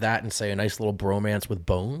piggyback off that and say a nice little bromance with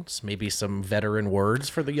Bones, maybe some veteran words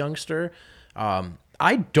for the youngster.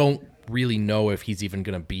 I don't really know if he's even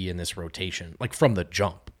going to be in this rotation, like from the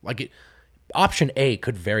jump. Option A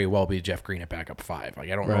could very well be Jeff Green at backup 5. I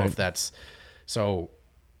don't know if that's so.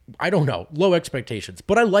 I don't know. Low expectations.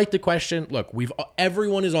 But I like the question. Look,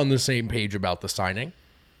 everyone is on the same page about the signing.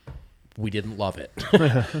 We didn't love it.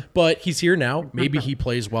 But he's here now. Maybe he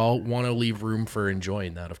plays well. Want to leave room for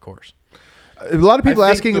enjoying that, of course. A lot of people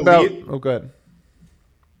asking about... Oh, go ahead.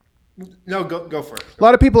 No, go for it. A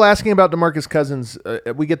lot of people asking about DeMarcus Cousins.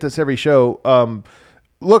 We get this every show.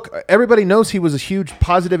 Look, everybody knows he was a huge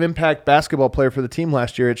positive impact basketball player for the team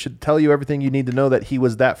last year. It should tell you everything you need to know that he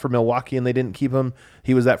was that for Milwaukee and they didn't keep him.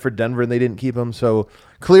 He was that for Denver and they didn't keep him. So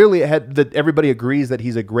clearly that everybody agrees that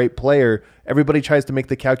he's a great player. Everybody tries to make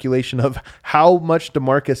the calculation of how much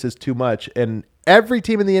DeMarcus is too much. And every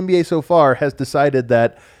team in the NBA so far has decided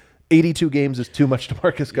that 82 games is too much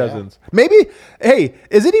DeMarcus Cousins. Yeah. Maybe, hey,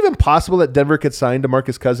 is it even possible that Denver could sign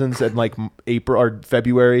DeMarcus Cousins in April or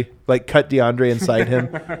February? Cut DeAndre and sign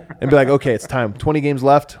him and be like, okay, it's time. 20 games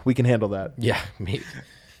left. We can handle that. Yeah, maybe.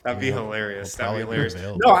 That'd be hilarious. That'd be hilarious.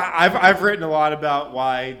 No, I've written a lot about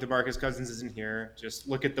why DeMarcus Cousins isn't here. Just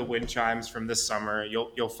look at the wind chimes from this summer.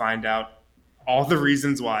 You'll find out all the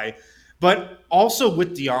reasons why. But also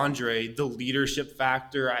with DeAndre, the leadership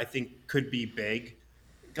factor I think could be big.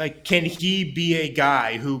 Can he be a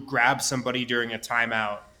guy who grabs somebody during a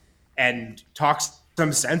timeout and talks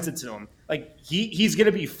some sense into them? He's going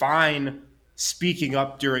to be fine speaking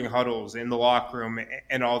up during huddles in the locker room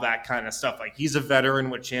and all that kind of stuff. He's a veteran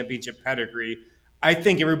with championship pedigree. I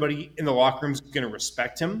think everybody in the locker room is going to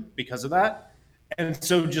respect him because of that. And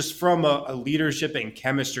so just from a leadership and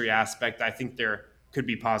chemistry aspect, I think there could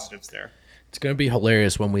be positives there. It's going to be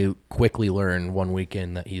hilarious when we quickly learn one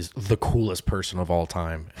weekend that he's the coolest person of all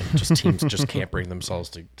time. And just teams just can't bring themselves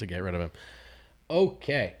to get rid of him.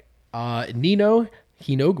 Okay. Nino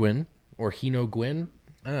Gwyn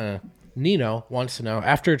Nino wants to know,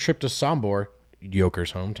 after a trip to Sombor,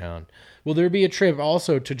 Joker's hometown, will there be a trip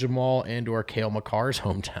also to Jamal and or Cale Makar's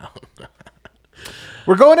hometown?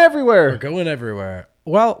 We're going everywhere.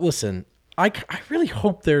 Well, listen, I really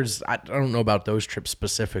hope I don't know about those trips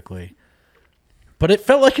specifically. But it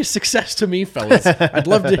felt like a success to me, fellas. I'd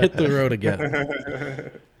love to hit the road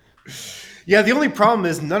again. Yeah, the only problem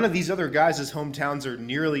is none of these other guys' hometowns are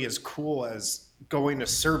nearly as cool as going to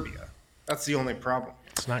Serbia. That's the only problem.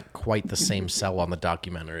 It's not quite the same sell on the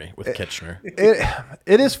documentary with Kitchener.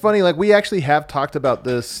 It is funny. We actually have talked about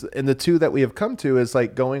this, and the two that we have come to is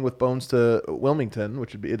going with Bones to Wilmington,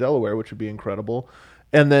 which would be Delaware, which would be incredible,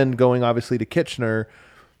 and then going obviously to Kitchener.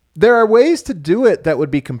 There are ways to do it that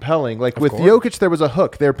would be compelling. With Jokic, there was a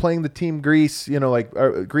hook. They're playing the team Greece,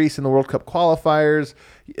 Greece in the World Cup qualifiers.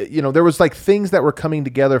 There was things that were coming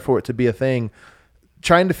together for it to be a thing.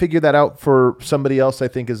 Trying to figure that out for somebody else, I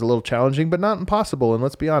think, is a little challenging, but not impossible. And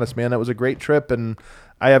let's be honest, man, that was a great trip. And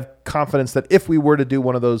I have confidence that if we were to do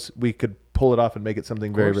one of those, we could pull it off and make it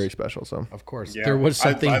something very, very special. So Of course. Yeah. There was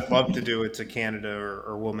something. I'd love to do it to Canada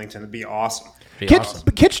or Wilmington. It'd be awesome.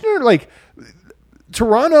 But Kitchener, like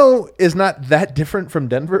Toronto, is not that different from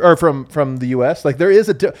Denver or from the U.S. Like there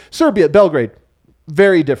is Serbia, Belgrade,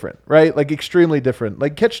 very different, right? Like extremely different.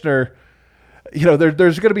 Like Kitchener,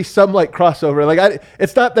 there's going to be some like crossover. Like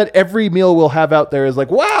it's not that every meal we'll have out there is like,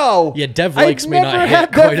 wow. Yeah, Dev likes may not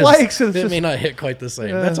hit quite may not hit quite the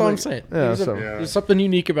same. That's all I'm saying. There's something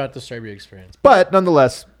unique about the Serbia experience. But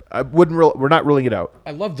nonetheless, we're not ruling it out.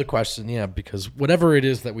 I love the question, because whatever it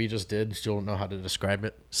is that we just did, still don't know how to describe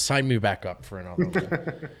it. Sign me back up for another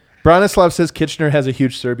one. Branislav says Kitchener has a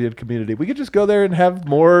huge Serbian community. We could just go there and have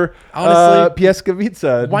more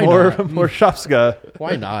Pieskavica, more Shopska.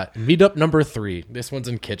 Why not? Meetup number 3. This one's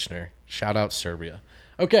in Kitchener. Shout out Serbia.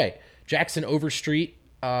 Okay, Jackson Overstreet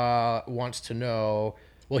wants to know,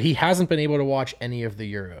 well, he hasn't been able to watch any of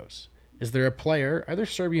the Euros. Is there a player, either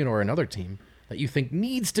Serbian or another team, that you think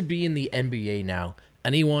needs to be in the NBA now?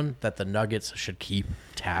 Anyone that the Nuggets should keep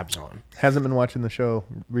tabs on? Hasn't been watching the show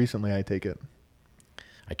recently, I take it.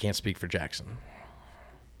 I can't speak for Jackson.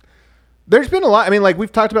 There's been a lot. I mean, like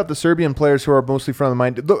we've talked about the Serbian players who are mostly front of the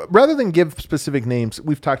mind. Rather than give specific names,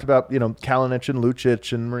 we've talked about, Kalinic and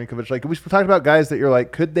Lucic and Marinkovic. Like we've talked about guys that you're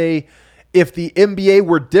like, could they, if the NBA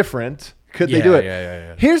were different, could they do it?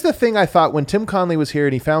 Yeah. Here's the thing I thought when Tim Conley was here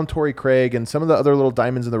and he found Torrey Craig and some of the other little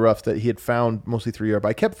diamonds in the rough that he had found mostly through Europe.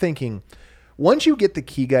 I kept thinking, once you get the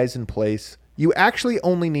key guys in place, you actually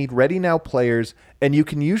only need ready now players, and you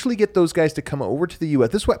can usually get those guys to come over to the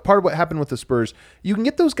U.S. This is part of what happened with the Spurs. You can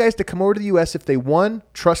get those guys to come over to the U.S. if they, one,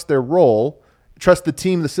 trust their role, trust the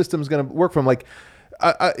team, the system's going to work for them. Like,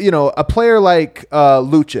 a player like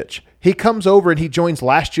Lucic, he comes over and he joins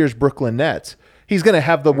last year's Brooklyn Nets. He's going to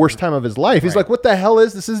have the worst time of his life. He's like, what the hell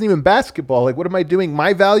is this? Isn't even basketball. Like, what am I doing?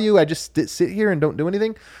 My value, I just sit here and don't do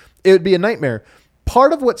anything. It would be a nightmare.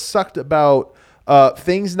 Part of what sucked about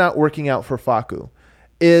things not working out for Facu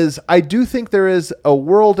is I do think there is a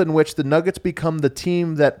world in which the Nuggets become the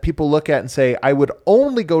team that people look at and say, I would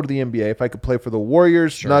only go to the NBA if I could play for the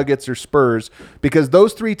Warriors, Nuggets, or Spurs, because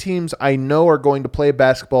those 3 teams I know are going to play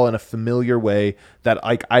basketball in a familiar way that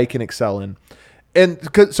I can excel in. And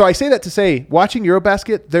so I say that to say, watching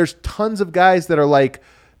Eurobasket, there's tons of guys that are like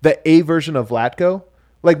the A version of Vlatko.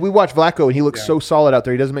 Like we watch Vlatko and he looks so solid out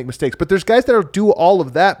there. He doesn't make mistakes. But there's guys that do all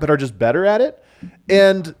of that but are just better at it.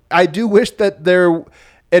 And I do wish that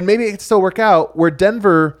and maybe it could still work out, where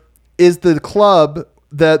Denver is the club,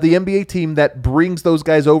 the NBA team that brings those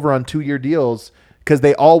guys over on 2-year deals because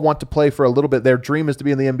they all want to play for a little bit. Their dream is to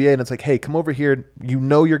be in the NBA, and it's like, hey, come over here.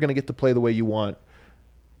 You're going to get to play the way you want,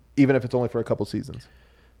 even if it's only for a couple seasons.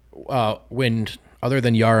 When other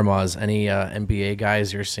than Yaramaz, any NBA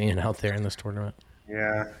guys you're seeing out there in this tournament?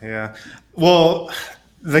 Yeah. Well,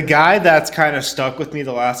 the guy that's kind of stuck with me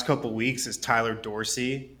the last couple weeks is Tyler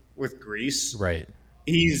Dorsey with Greece. Right.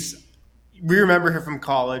 We remember him from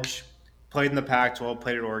college, played in the Pac-12,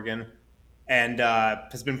 played at Oregon, and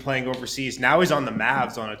has been playing overseas. Now he's on the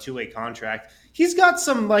Mavs on a 2-way contract. He's got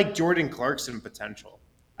some like Jordan Clarkson potential.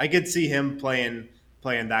 I could see him playing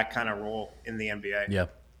that kind of role in the NBA. Yeah.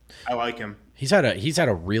 I like him. He's had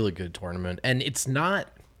a really good tournament, and it's not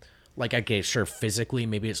like, okay, sure, physically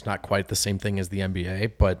maybe it's not quite the same thing as the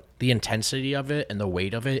NBA, but the intensity of it and the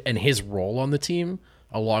weight of it and his role on the team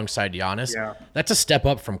alongside Giannis, that's a step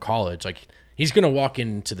up from college. Like he's going to walk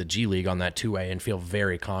into the G League on that 2-way and feel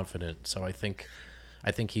very confident. So I think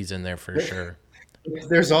he's in there for sure.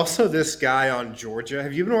 There's also this guy on Georgia.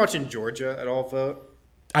 Have you been watching Georgia at all, Vote?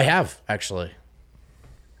 I have, actually.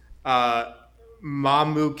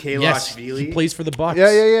 Mamu Kalashvili. Yes, he plays for the Bucks.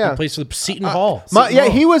 Yeah. He plays for the Seton Hall. Hall.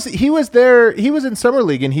 He was there. He was in summer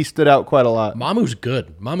league and he stood out quite a lot. Mamu's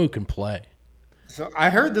good. Mamu can play. So I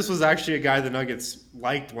heard this was actually a guy the Nuggets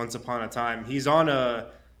liked once upon a time. He's on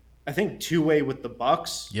I think 2-way with the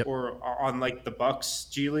Bucks or on like the Bucks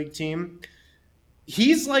G League team.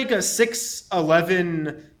 He's like a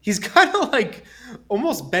 6'11". He's kind of like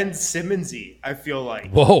almost Ben Simmons-y, I feel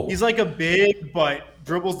like. Whoa. He's like a big but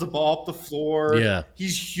dribbles the ball up the floor. Yeah.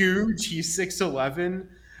 He's huge. He's 6'11".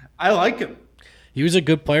 I like him. He was a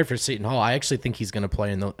good player for Seton Hall. I actually think he's going to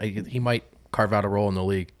play he might carve out a role in the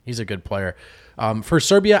league. He's a good player. For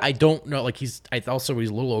Serbia, I don't know. Like he's a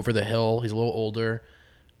little over the hill. He's a little older,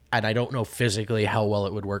 and I don't know physically how well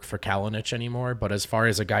it would work for Kalinic anymore. But as far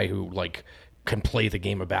as a guy who like can play the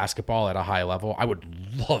game of basketball at a high level, I would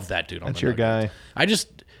love that dude. That's your guy.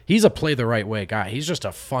 He's a play the right way guy. He's just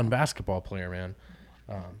a fun basketball player, man.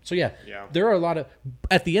 There are a lot of.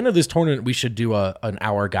 At the end of this tournament, we should do an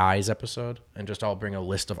Our Guys episode and just all bring a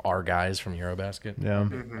list of our guys from Eurobasket. Yeah,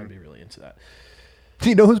 I'd be really into that. Do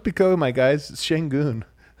you know who's becoming my guys? It's Şengün.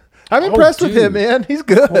 I'm impressed with him, man. He's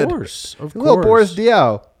good. Of course. Little Boris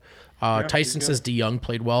Diaw. Tyson says D. Young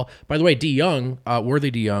played well. By the way, D. Young, Worthy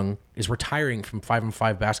D. Young, is retiring from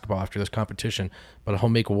 5-on-5 basketball after this competition, but he'll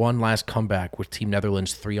make one last comeback with Team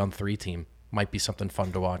Netherlands 3-on-3 team. Might be something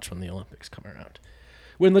fun to watch when the Olympics come around.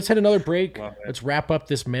 Win, let's hit another break. Let's wrap up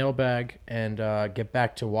this mailbag and get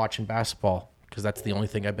back to watching basketball, because that's the only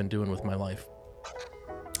thing I've been doing with my life.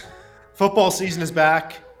 Football season is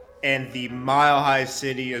back, and the Mile High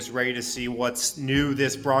City is ready to see what's new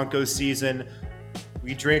this Broncos season.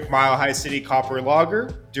 We drink Mile High City Copper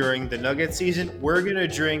Lager during the Nugget season. We're going to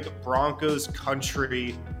drink Broncos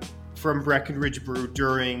Country from Breckenridge Brew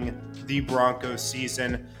during the Broncos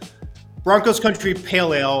season. Broncos Country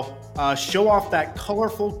Pale Ale. Show off that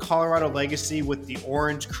colorful Colorado legacy with the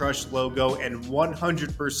Orange Crush logo and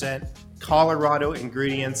 100% Colorado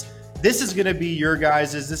ingredients. This is going to be your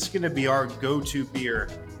guys'. This is going to be our go-to beer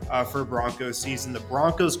for Broncos season. The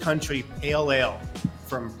Broncos Country Pale Ale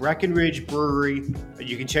from Breckenridge Brewery.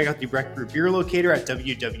 You can check out the Breck Brew Beer Locator at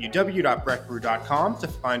www.breckbrew.com to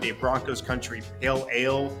find a Broncos Country Pale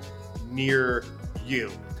Ale near you.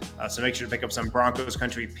 So make sure to pick up some Broncos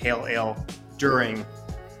Country Pale Ale during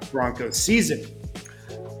Broncos season.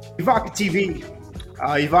 Evoca TV.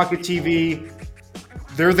 Evoca TV,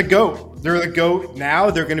 they're the GOAT. They're the GOAT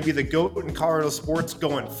now. They're going to be the GOAT in Colorado sports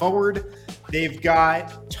going forward. They've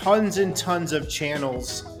got tons and tons of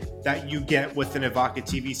channels that you get with an Evoca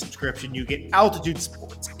TV subscription. You get Altitude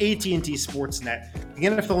Sports, AT&T Sportsnet, the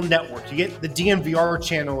NFL Network. You get the DNVR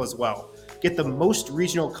channel as well. Get the most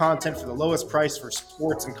regional content for the lowest price for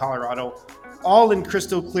sports in Colorado, all in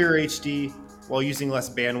crystal clear HD while using less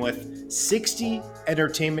bandwidth. 60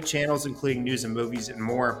 entertainment channels, including news and movies and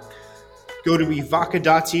more. Go to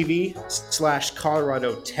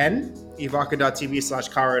evoca.tv/Colorado10,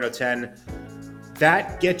 evoca.tv/Colorado10.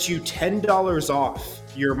 That gets you $10 off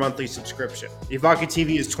your monthly subscription. Evoca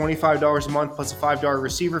TV is $25 a month plus a $5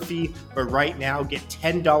 receiver fee, but right now get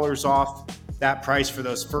 $10 off that price for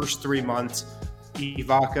those first 3 months.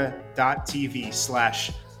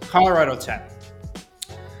 evoca.tv/Colorado10.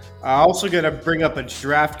 Also going to bring up a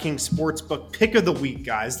DraftKings Sportsbook pick of the week,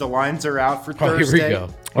 guys. The lines are out for Thursday. Here we go.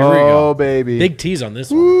 Here we go. Baby. Big tease on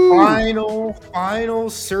this one.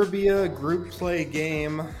 Final Serbia group play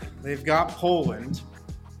game. They've got Poland.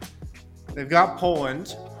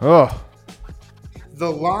 Oh.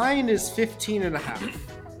 The line is 15.5.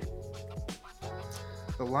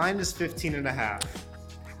 The line is 15.5.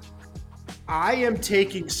 I am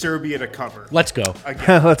taking Serbia to cover. Let's go.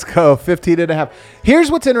 Let's go. 15.5.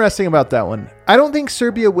 Here's what's interesting about that one. I don't think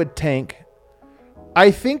Serbia would tank.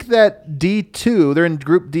 I think that D2, they're in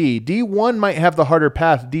Group D. D1 might have the harder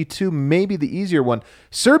path. D2 maybe the easier one.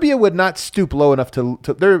 Serbia would not stoop low enough to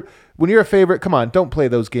when you're a favorite, come on, don't play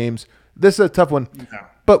those games. This is a tough one. No.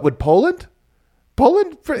 But would Poland?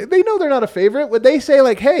 They know they're not a favorite. Would they say,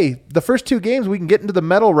 like, hey, the first 2 games we can get into the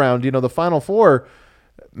medal round, the Final Four?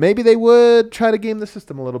 Maybe they would try to game the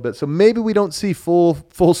system a little bit. So maybe we don't see full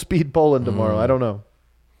speed Poland tomorrow. I don't know.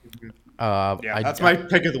 That's my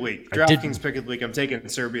pick of the week. DraftKings pick of the week. I'm taking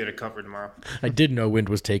Serbia to cover tomorrow. I did know Wind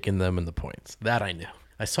was taking them in the points. That I knew.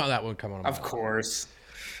 I saw that one come on. Of course.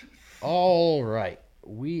 All right.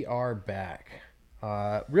 We are back.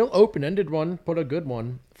 Real open-ended one, but a good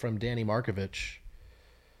one from Danny Markovich.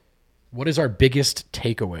 What is our biggest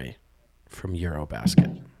takeaway from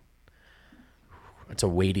Eurobasket? It's a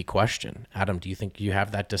weighty question. Adam, do you think you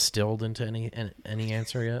have that distilled into any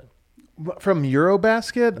answer yet? From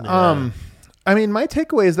Eurobasket? Yeah. I mean, my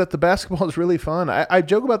takeaway is that the basketball is really fun. I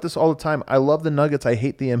joke about this all the time. I love the Nuggets. I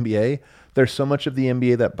hate the NBA. There's so much of the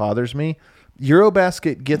NBA that bothers me.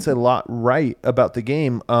 Eurobasket gets a lot right about the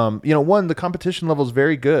game. One, the competition level is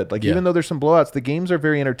very good. Even though there's some blowouts, the games are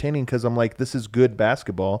very entertaining because I'm like, this is good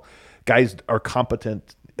basketball. Guys are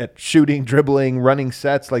competent at shooting, dribbling, running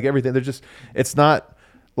sets, like everything. It's not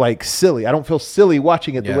like silly. I don't feel silly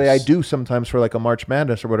watching it the way I do sometimes for like a March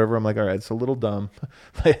Madness or whatever. I'm like, all right, it's a little dumb.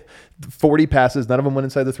 40 passes, none of them went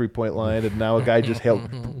inside the 3-point line, and now a guy just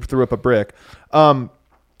threw up a brick.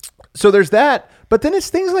 So there's that, but then it's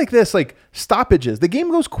things like this, like stoppages. The game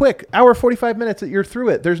goes quick, hour 45 minutes, you're through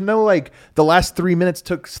it. There's no like the last 3 minutes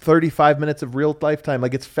took 35 minutes of real lifetime.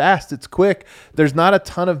 Like it's fast, it's quick. There's not a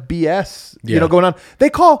ton of BS, going on. They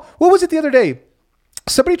call, what was it the other day?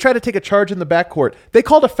 Somebody tried to take a charge in the backcourt. They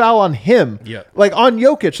called a foul on him, like on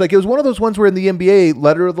Jokic. Like it was one of those ones where in the NBA,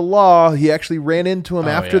 letter of the law, he actually ran into him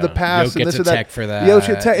after the pass. And this or that. For that.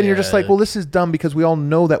 And you're just like, well, this is dumb because we all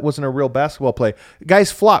know that wasn't a real basketball play.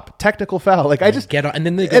 Guys flop, technical foul. Like I just get on, and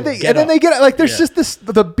then they get it. Like there's just some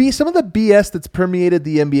of the BS that's permeated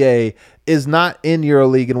the NBA is not in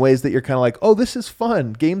EuroLeague in ways that you're kind of like, oh, this is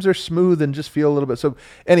fun. Games are smooth and just feel a little bit. So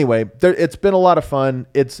anyway, it's been a lot of fun.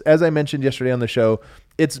 It's, as I mentioned yesterday on the show,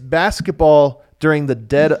 it's basketball during the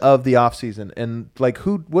dead of the off season. And like,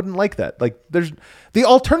 who wouldn't like that? Like the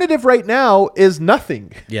alternative right now is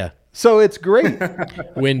nothing. Yeah. So it's great.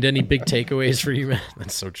 Wind, any big takeaways for you, man?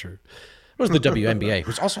 That's so true. It was the WNBA,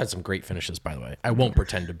 which also had some great finishes, by the way. I won't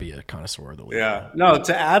pretend to be a connoisseur of the league. Yeah. No,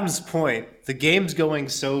 to Adam's point, the game's going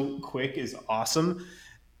so quick is awesome.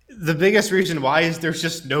 The biggest reason why is there's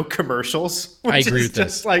just no commercials. I agree with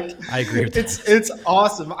this. I agree with this. It's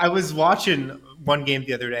awesome. I was watching one game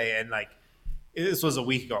the other day, and like this was a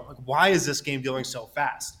week ago. I'm like, why is this game going so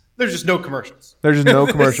fast? There's just no commercials. There's just no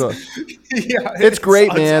commercials. Yeah, it's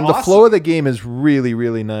great, man. Awesome. The flow of the game is really,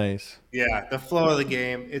 really nice. Yeah, the flow of the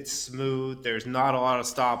game, it's smooth. There's not a lot of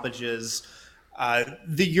stoppages.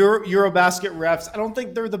 The Eurobasket refs, I don't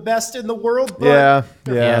think they're the best in the world. But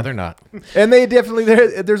Yeah, they're not. And they definitely,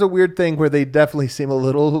 there's a weird thing where they definitely seem a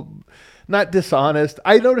little, not dishonest.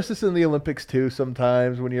 I notice this in the Olympics too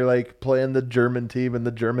sometimes when you're like playing the German team and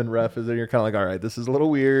the German ref is there, you're kind of like, all right, this is a little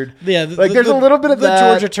weird. Yeah, there's a little bit of the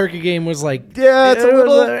that. Georgia-Turkey game was like, yeah, it's a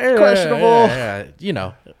little questionable. You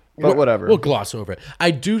know. But whatever. We'll gloss over it.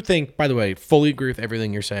 I do think, by the way, fully agree with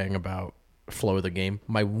everything you're saying about flow of the game.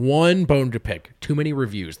 My one bone to pick, too many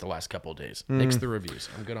reviews the last couple of days. Nix the reviews.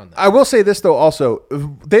 I'm good on that. I will say this, though, also.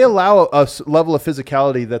 They allow a level of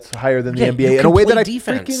physicality that's higher than the Yeah, NBA you in a can way that play I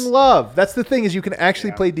defense. freaking love. That's the thing is you can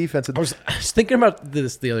actually play defense. I was thinking about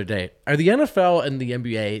this the other day. Are the NFL and the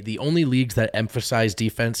NBA the only leagues that emphasize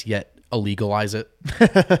defense yet illegalize it?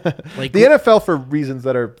 Like The NFL for reasons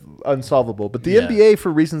that are unsolvable, but the Yeah. NBA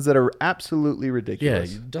for reasons that are absolutely Yeah,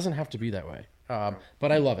 ridiculous. it doesn't have to be that way.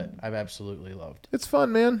 But I love it. I've absolutely loved. It's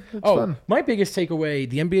fun, man. It's fun. My biggest takeaway,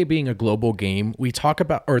 the NBA being a global game, we talk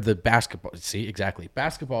about, or the basketball, see, exactly.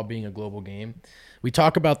 Basketball being a global game. We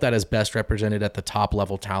talk about that as best represented at the top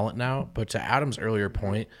level talent now. But to Adam's earlier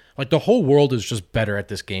point, like the whole world is just better at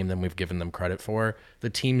this game than we've given them credit for.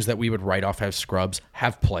 The teams that we would write off have scrubs,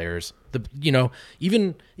 have players.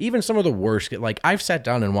 Even some of the worst. Like I've sat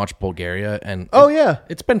down and watched Bulgaria, and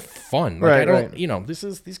it's been fun. Like, Right.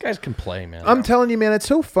 These guys can play, man. I'm telling you, man, it's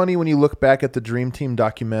so funny when you look back at the Dream Team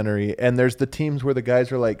documentary and there's the teams where the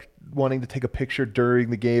guys are like wanting to take a picture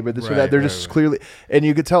during the game or this or that. They're just clearly, and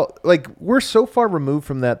you could tell, like, we're so far removed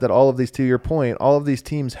from that all of these, to your point, all of these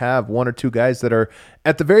teams have one or two guys that are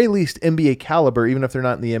at the very least NBA caliber, even if they're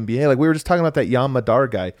not in the NBA. Like we were just talking about that Jan Madar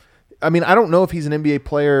guy. I mean, I don't know if he's an NBA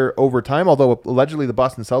player over time, although allegedly the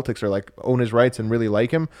Boston Celtics are like own his rights and really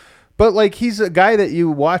like him. But like he's a guy that you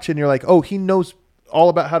watch and you're like, oh, he knows all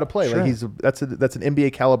about how to play. Sure. Like that's an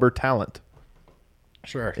NBA caliber talent.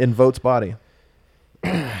 Sure. In Vogt's body.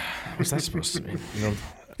 What's that supposed to mean?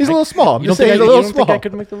 He's a little small. I'm You just don't saying think he's a little think small. I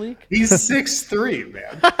could make the league? He's 6'3",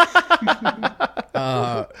 man.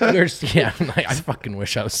 I fucking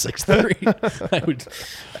wish I was 6'3". I would.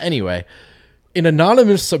 Anyway, an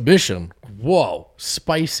anonymous submission. Whoa,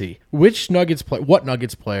 spicy. Which Nuggets player? Which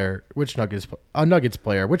Nuggets player?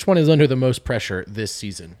 Which one is under the most pressure this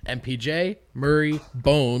season? MPJ, Murray,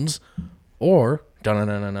 Bones, or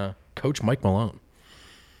Coach Mike Malone?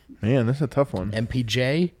 Man, this is a tough one.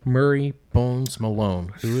 MPJ, Murray, Bones,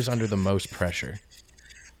 Malone. Who is under the most pressure?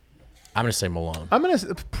 I'm gonna say Malone.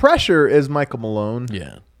 Pressure is Michael Malone.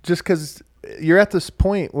 Yeah. Just because you're at this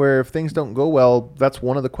point where if things don't go well, that's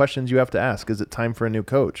one of the questions you have to ask. Is it time for a new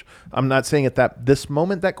coach? I'm not saying at this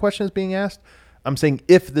moment that question is being asked. I'm saying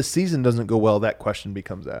if the season doesn't go well, that question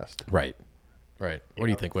becomes asked. Right. What do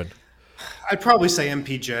you think, Win? I'd probably say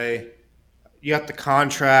MPJ. You got the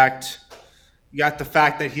contract. You got the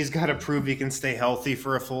fact that he's got to prove he can stay healthy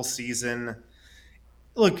for a full season.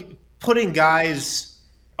 Look, putting guys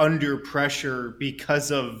under pressure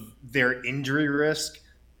because of their injury risk,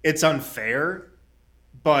 it's unfair,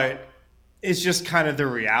 but it's just kind of the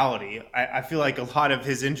reality. I feel like a lot of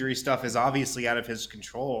his injury stuff is obviously out of his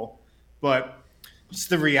control, but just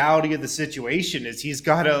the reality of the situation is he's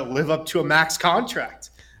got to live up to a max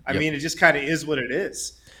contract. I mean, it just kind of is what it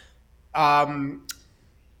is.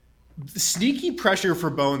 Sneaky pressure for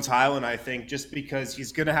Bones Highland, I think, just because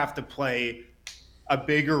he's going to have to play a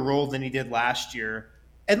bigger role than he did last year.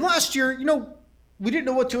 And last year, we didn't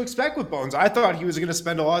know what to expect with Bones. I thought he was going to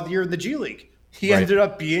spend a lot of the year in the G League. He ended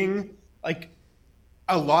up being, like,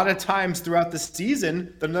 a lot of times throughout the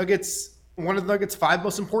season, one of the Nuggets' 5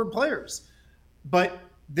 most important players. But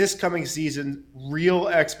this coming season, real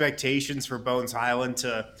expectations for Bones Highland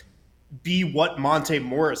to be what Monte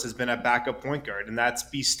Morris has been at backup point guard, and that's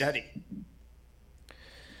be steady.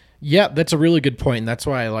 Yeah, that's a really good point, and that's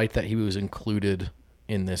why I like that he was included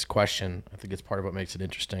in this question. I think it's part of what makes it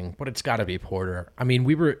interesting, but it's got to be Porter. I mean,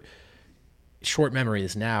 we were short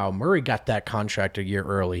memories now. Murray got that contract a year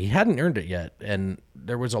early. He hadn't earned it yet, and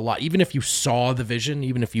there was a lot. Even if you saw the vision,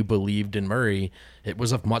 even if you believed in Murray, it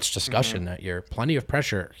was of much discussion that year. Plenty of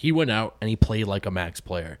pressure. He went out and he played like a max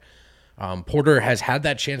player. Porter has had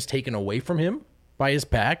that chance taken away from him by his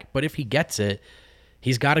back, but if he gets it,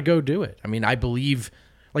 he's got to go do it. I mean, I believe.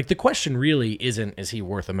 Like, the question really isn't, is he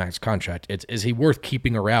worth a max contract? It's, is he worth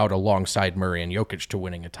keeping around alongside Murray and Jokic to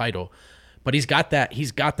winning a title? But he's got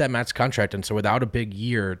that max contract, and so without a big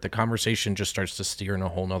year, the conversation just starts to steer in a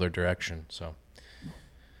whole nother direction. So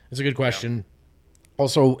it's a good question. Yeah.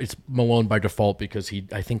 Also, it's Malone by default because he,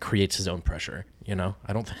 I think, creates his own pressure. You know,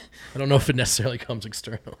 I don't know if it necessarily comes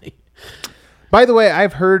externally. By the way,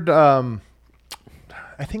 I've heard. I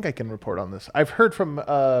think I can report on this. I've heard from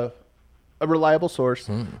a reliable source.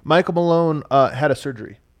 Michael Malone had a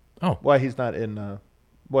surgery. Oh, why he's not in?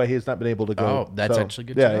 Why he has not been able to go? Oh, that's actually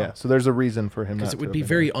good. Yeah, to know. yeah. So there's a reason for him. Because it would be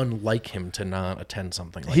very unlike him to not attend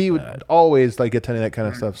something like that. He would always like attending that kind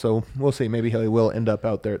of stuff. So we'll see. Maybe he will end up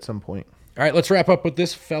out there at some point. All right, let's wrap up with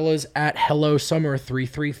this. Fellas at Hello Summer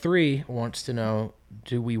 333 wants to know: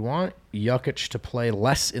 do we want Jokic to play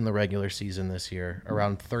less in the regular season this year,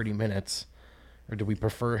 around 30 minutes? Or do we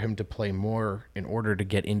prefer him to play more in order to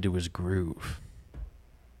get into his groove?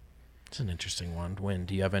 It's an interesting one. Wynn,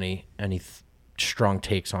 do you have any strong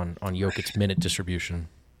takes on Jokic's minute distribution?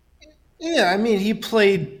 Yeah, I mean, he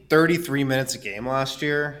played 33 minutes a game last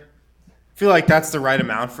year. I feel like that's the right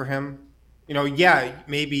amount for him. You know, yeah,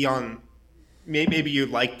 maybe you'd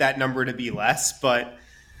like that number to be less, but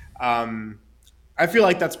I feel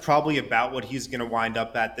like that's probably about what he's going to wind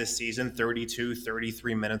up at this season, 32,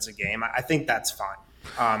 33 minutes a game. I think that's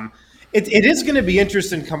fine. It is going to be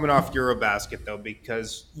interesting coming off Eurobasket, though,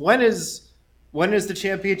 because when is the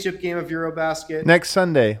championship game of Eurobasket? Next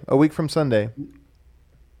Sunday, a week from Sunday.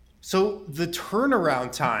 So the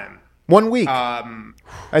turnaround time. 1 week.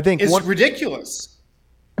 I think. It's ridiculous.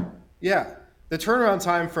 Yeah. The turnaround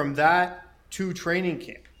time from that to training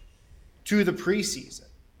camp to the preseason.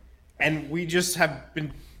 And we just have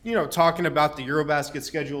been, talking about the Eurobasket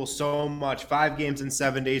schedule so much. 5 games in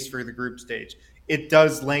 7 days for the group stage. It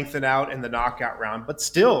does lengthen out in the knockout round, but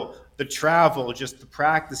still the travel, just the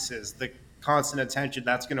practices, the constant attention,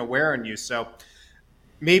 that's going to wear on you. So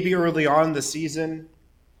maybe early on in the season,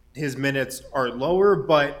 his minutes are lower,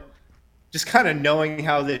 but just kind of knowing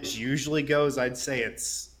how this usually goes, I'd say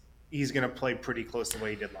he's going to play pretty close to the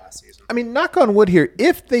way he did last season. I mean, knock on wood here.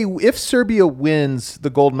 If Serbia wins the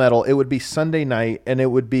gold medal, it would be Sunday night, and it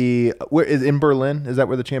would be in Berlin. Is that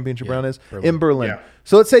where the championship round is? Berlin. In Berlin. Yeah.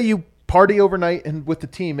 So let's say you party overnight and with the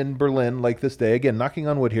team in Berlin like this day. Again, knocking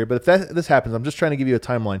on wood here. But if this happens, I'm just trying to give you a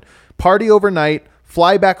timeline. Party overnight,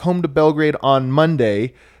 fly back home to Belgrade on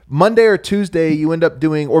Monday. Monday or Tuesday, you end up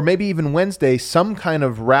doing, or maybe even Wednesday, some kind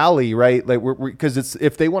of rally, right? Like, because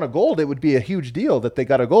if they won a gold, it would be a huge deal that they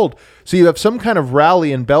got a gold. So you have some kind of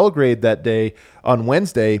rally in Belgrade that day on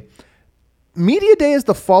Wednesday. Media day is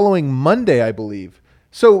the following Monday, I believe.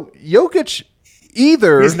 So Jokic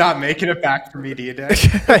he's not making it back for media day.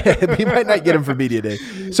 We might not get him for media day.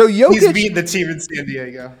 So Jokic, he's beating the team in San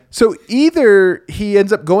Diego. So either he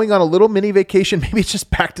ends up going on a little mini vacation, maybe it's just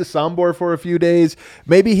back to Sombor for a few days.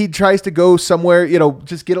 Maybe he tries to go somewhere,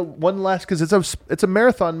 just get one last, because it's a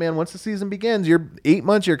marathon, man. Once the season begins, you're 8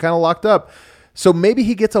 months, you're kind of locked up. So maybe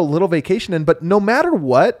he gets a little vacation in, but no matter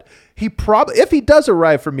what, if he does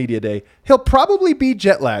arrive for media day, he'll probably be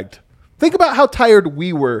jet lagged. Think about how tired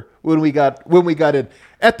we were when we got in.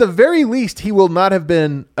 At the very least, he will not have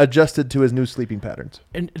been adjusted to his new sleeping patterns.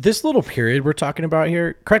 And this little period we're talking about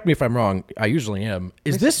here, correct me if I'm wrong, I usually am.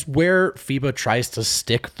 Is this where FIBA tries to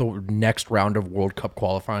stick the next round of World Cup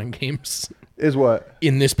qualifying games? Is what?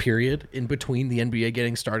 In this period, in between the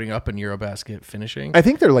NBA starting up and Eurobasket finishing? I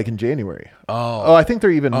think they're like in January. Oh, I think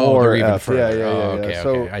they're even more. They're even further. Yeah.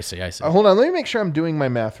 Okay. I see. Hold on. Let me make sure I'm doing my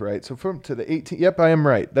math right. So to the 18th. Yep, I am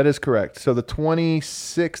right. That is correct. So the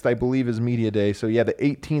 26th, I believe, is media day. So yeah, the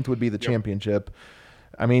 18th would be the championship.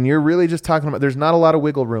 I mean, you're really just talking about, there's not a lot of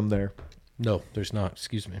wiggle room there. No, there's not.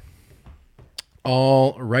 Excuse me.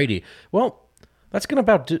 All righty. Well, that's going to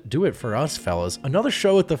about do it for us, fellas. Another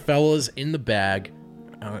show with the fellas in the bag.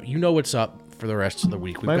 You know what's up for the rest of the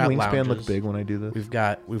week. My wingspan look big when I do this. We've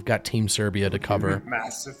got Team Serbia to cover.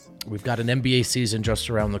 Massive. We've got an NBA season just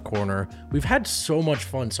around the corner. We've had so much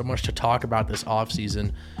fun, so much to talk about this off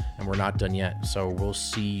season, and we're not done yet. So we'll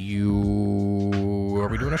see you. Are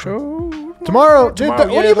we doing a show tomorrow? What do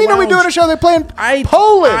you mean? Are we doing a show? They're playing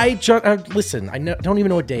Poland. Listen. I don't even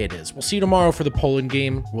know what day it is. We'll see you tomorrow for the Poland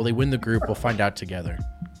game. Will they win the group? We'll find out together.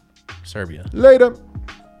 Serbia. Later.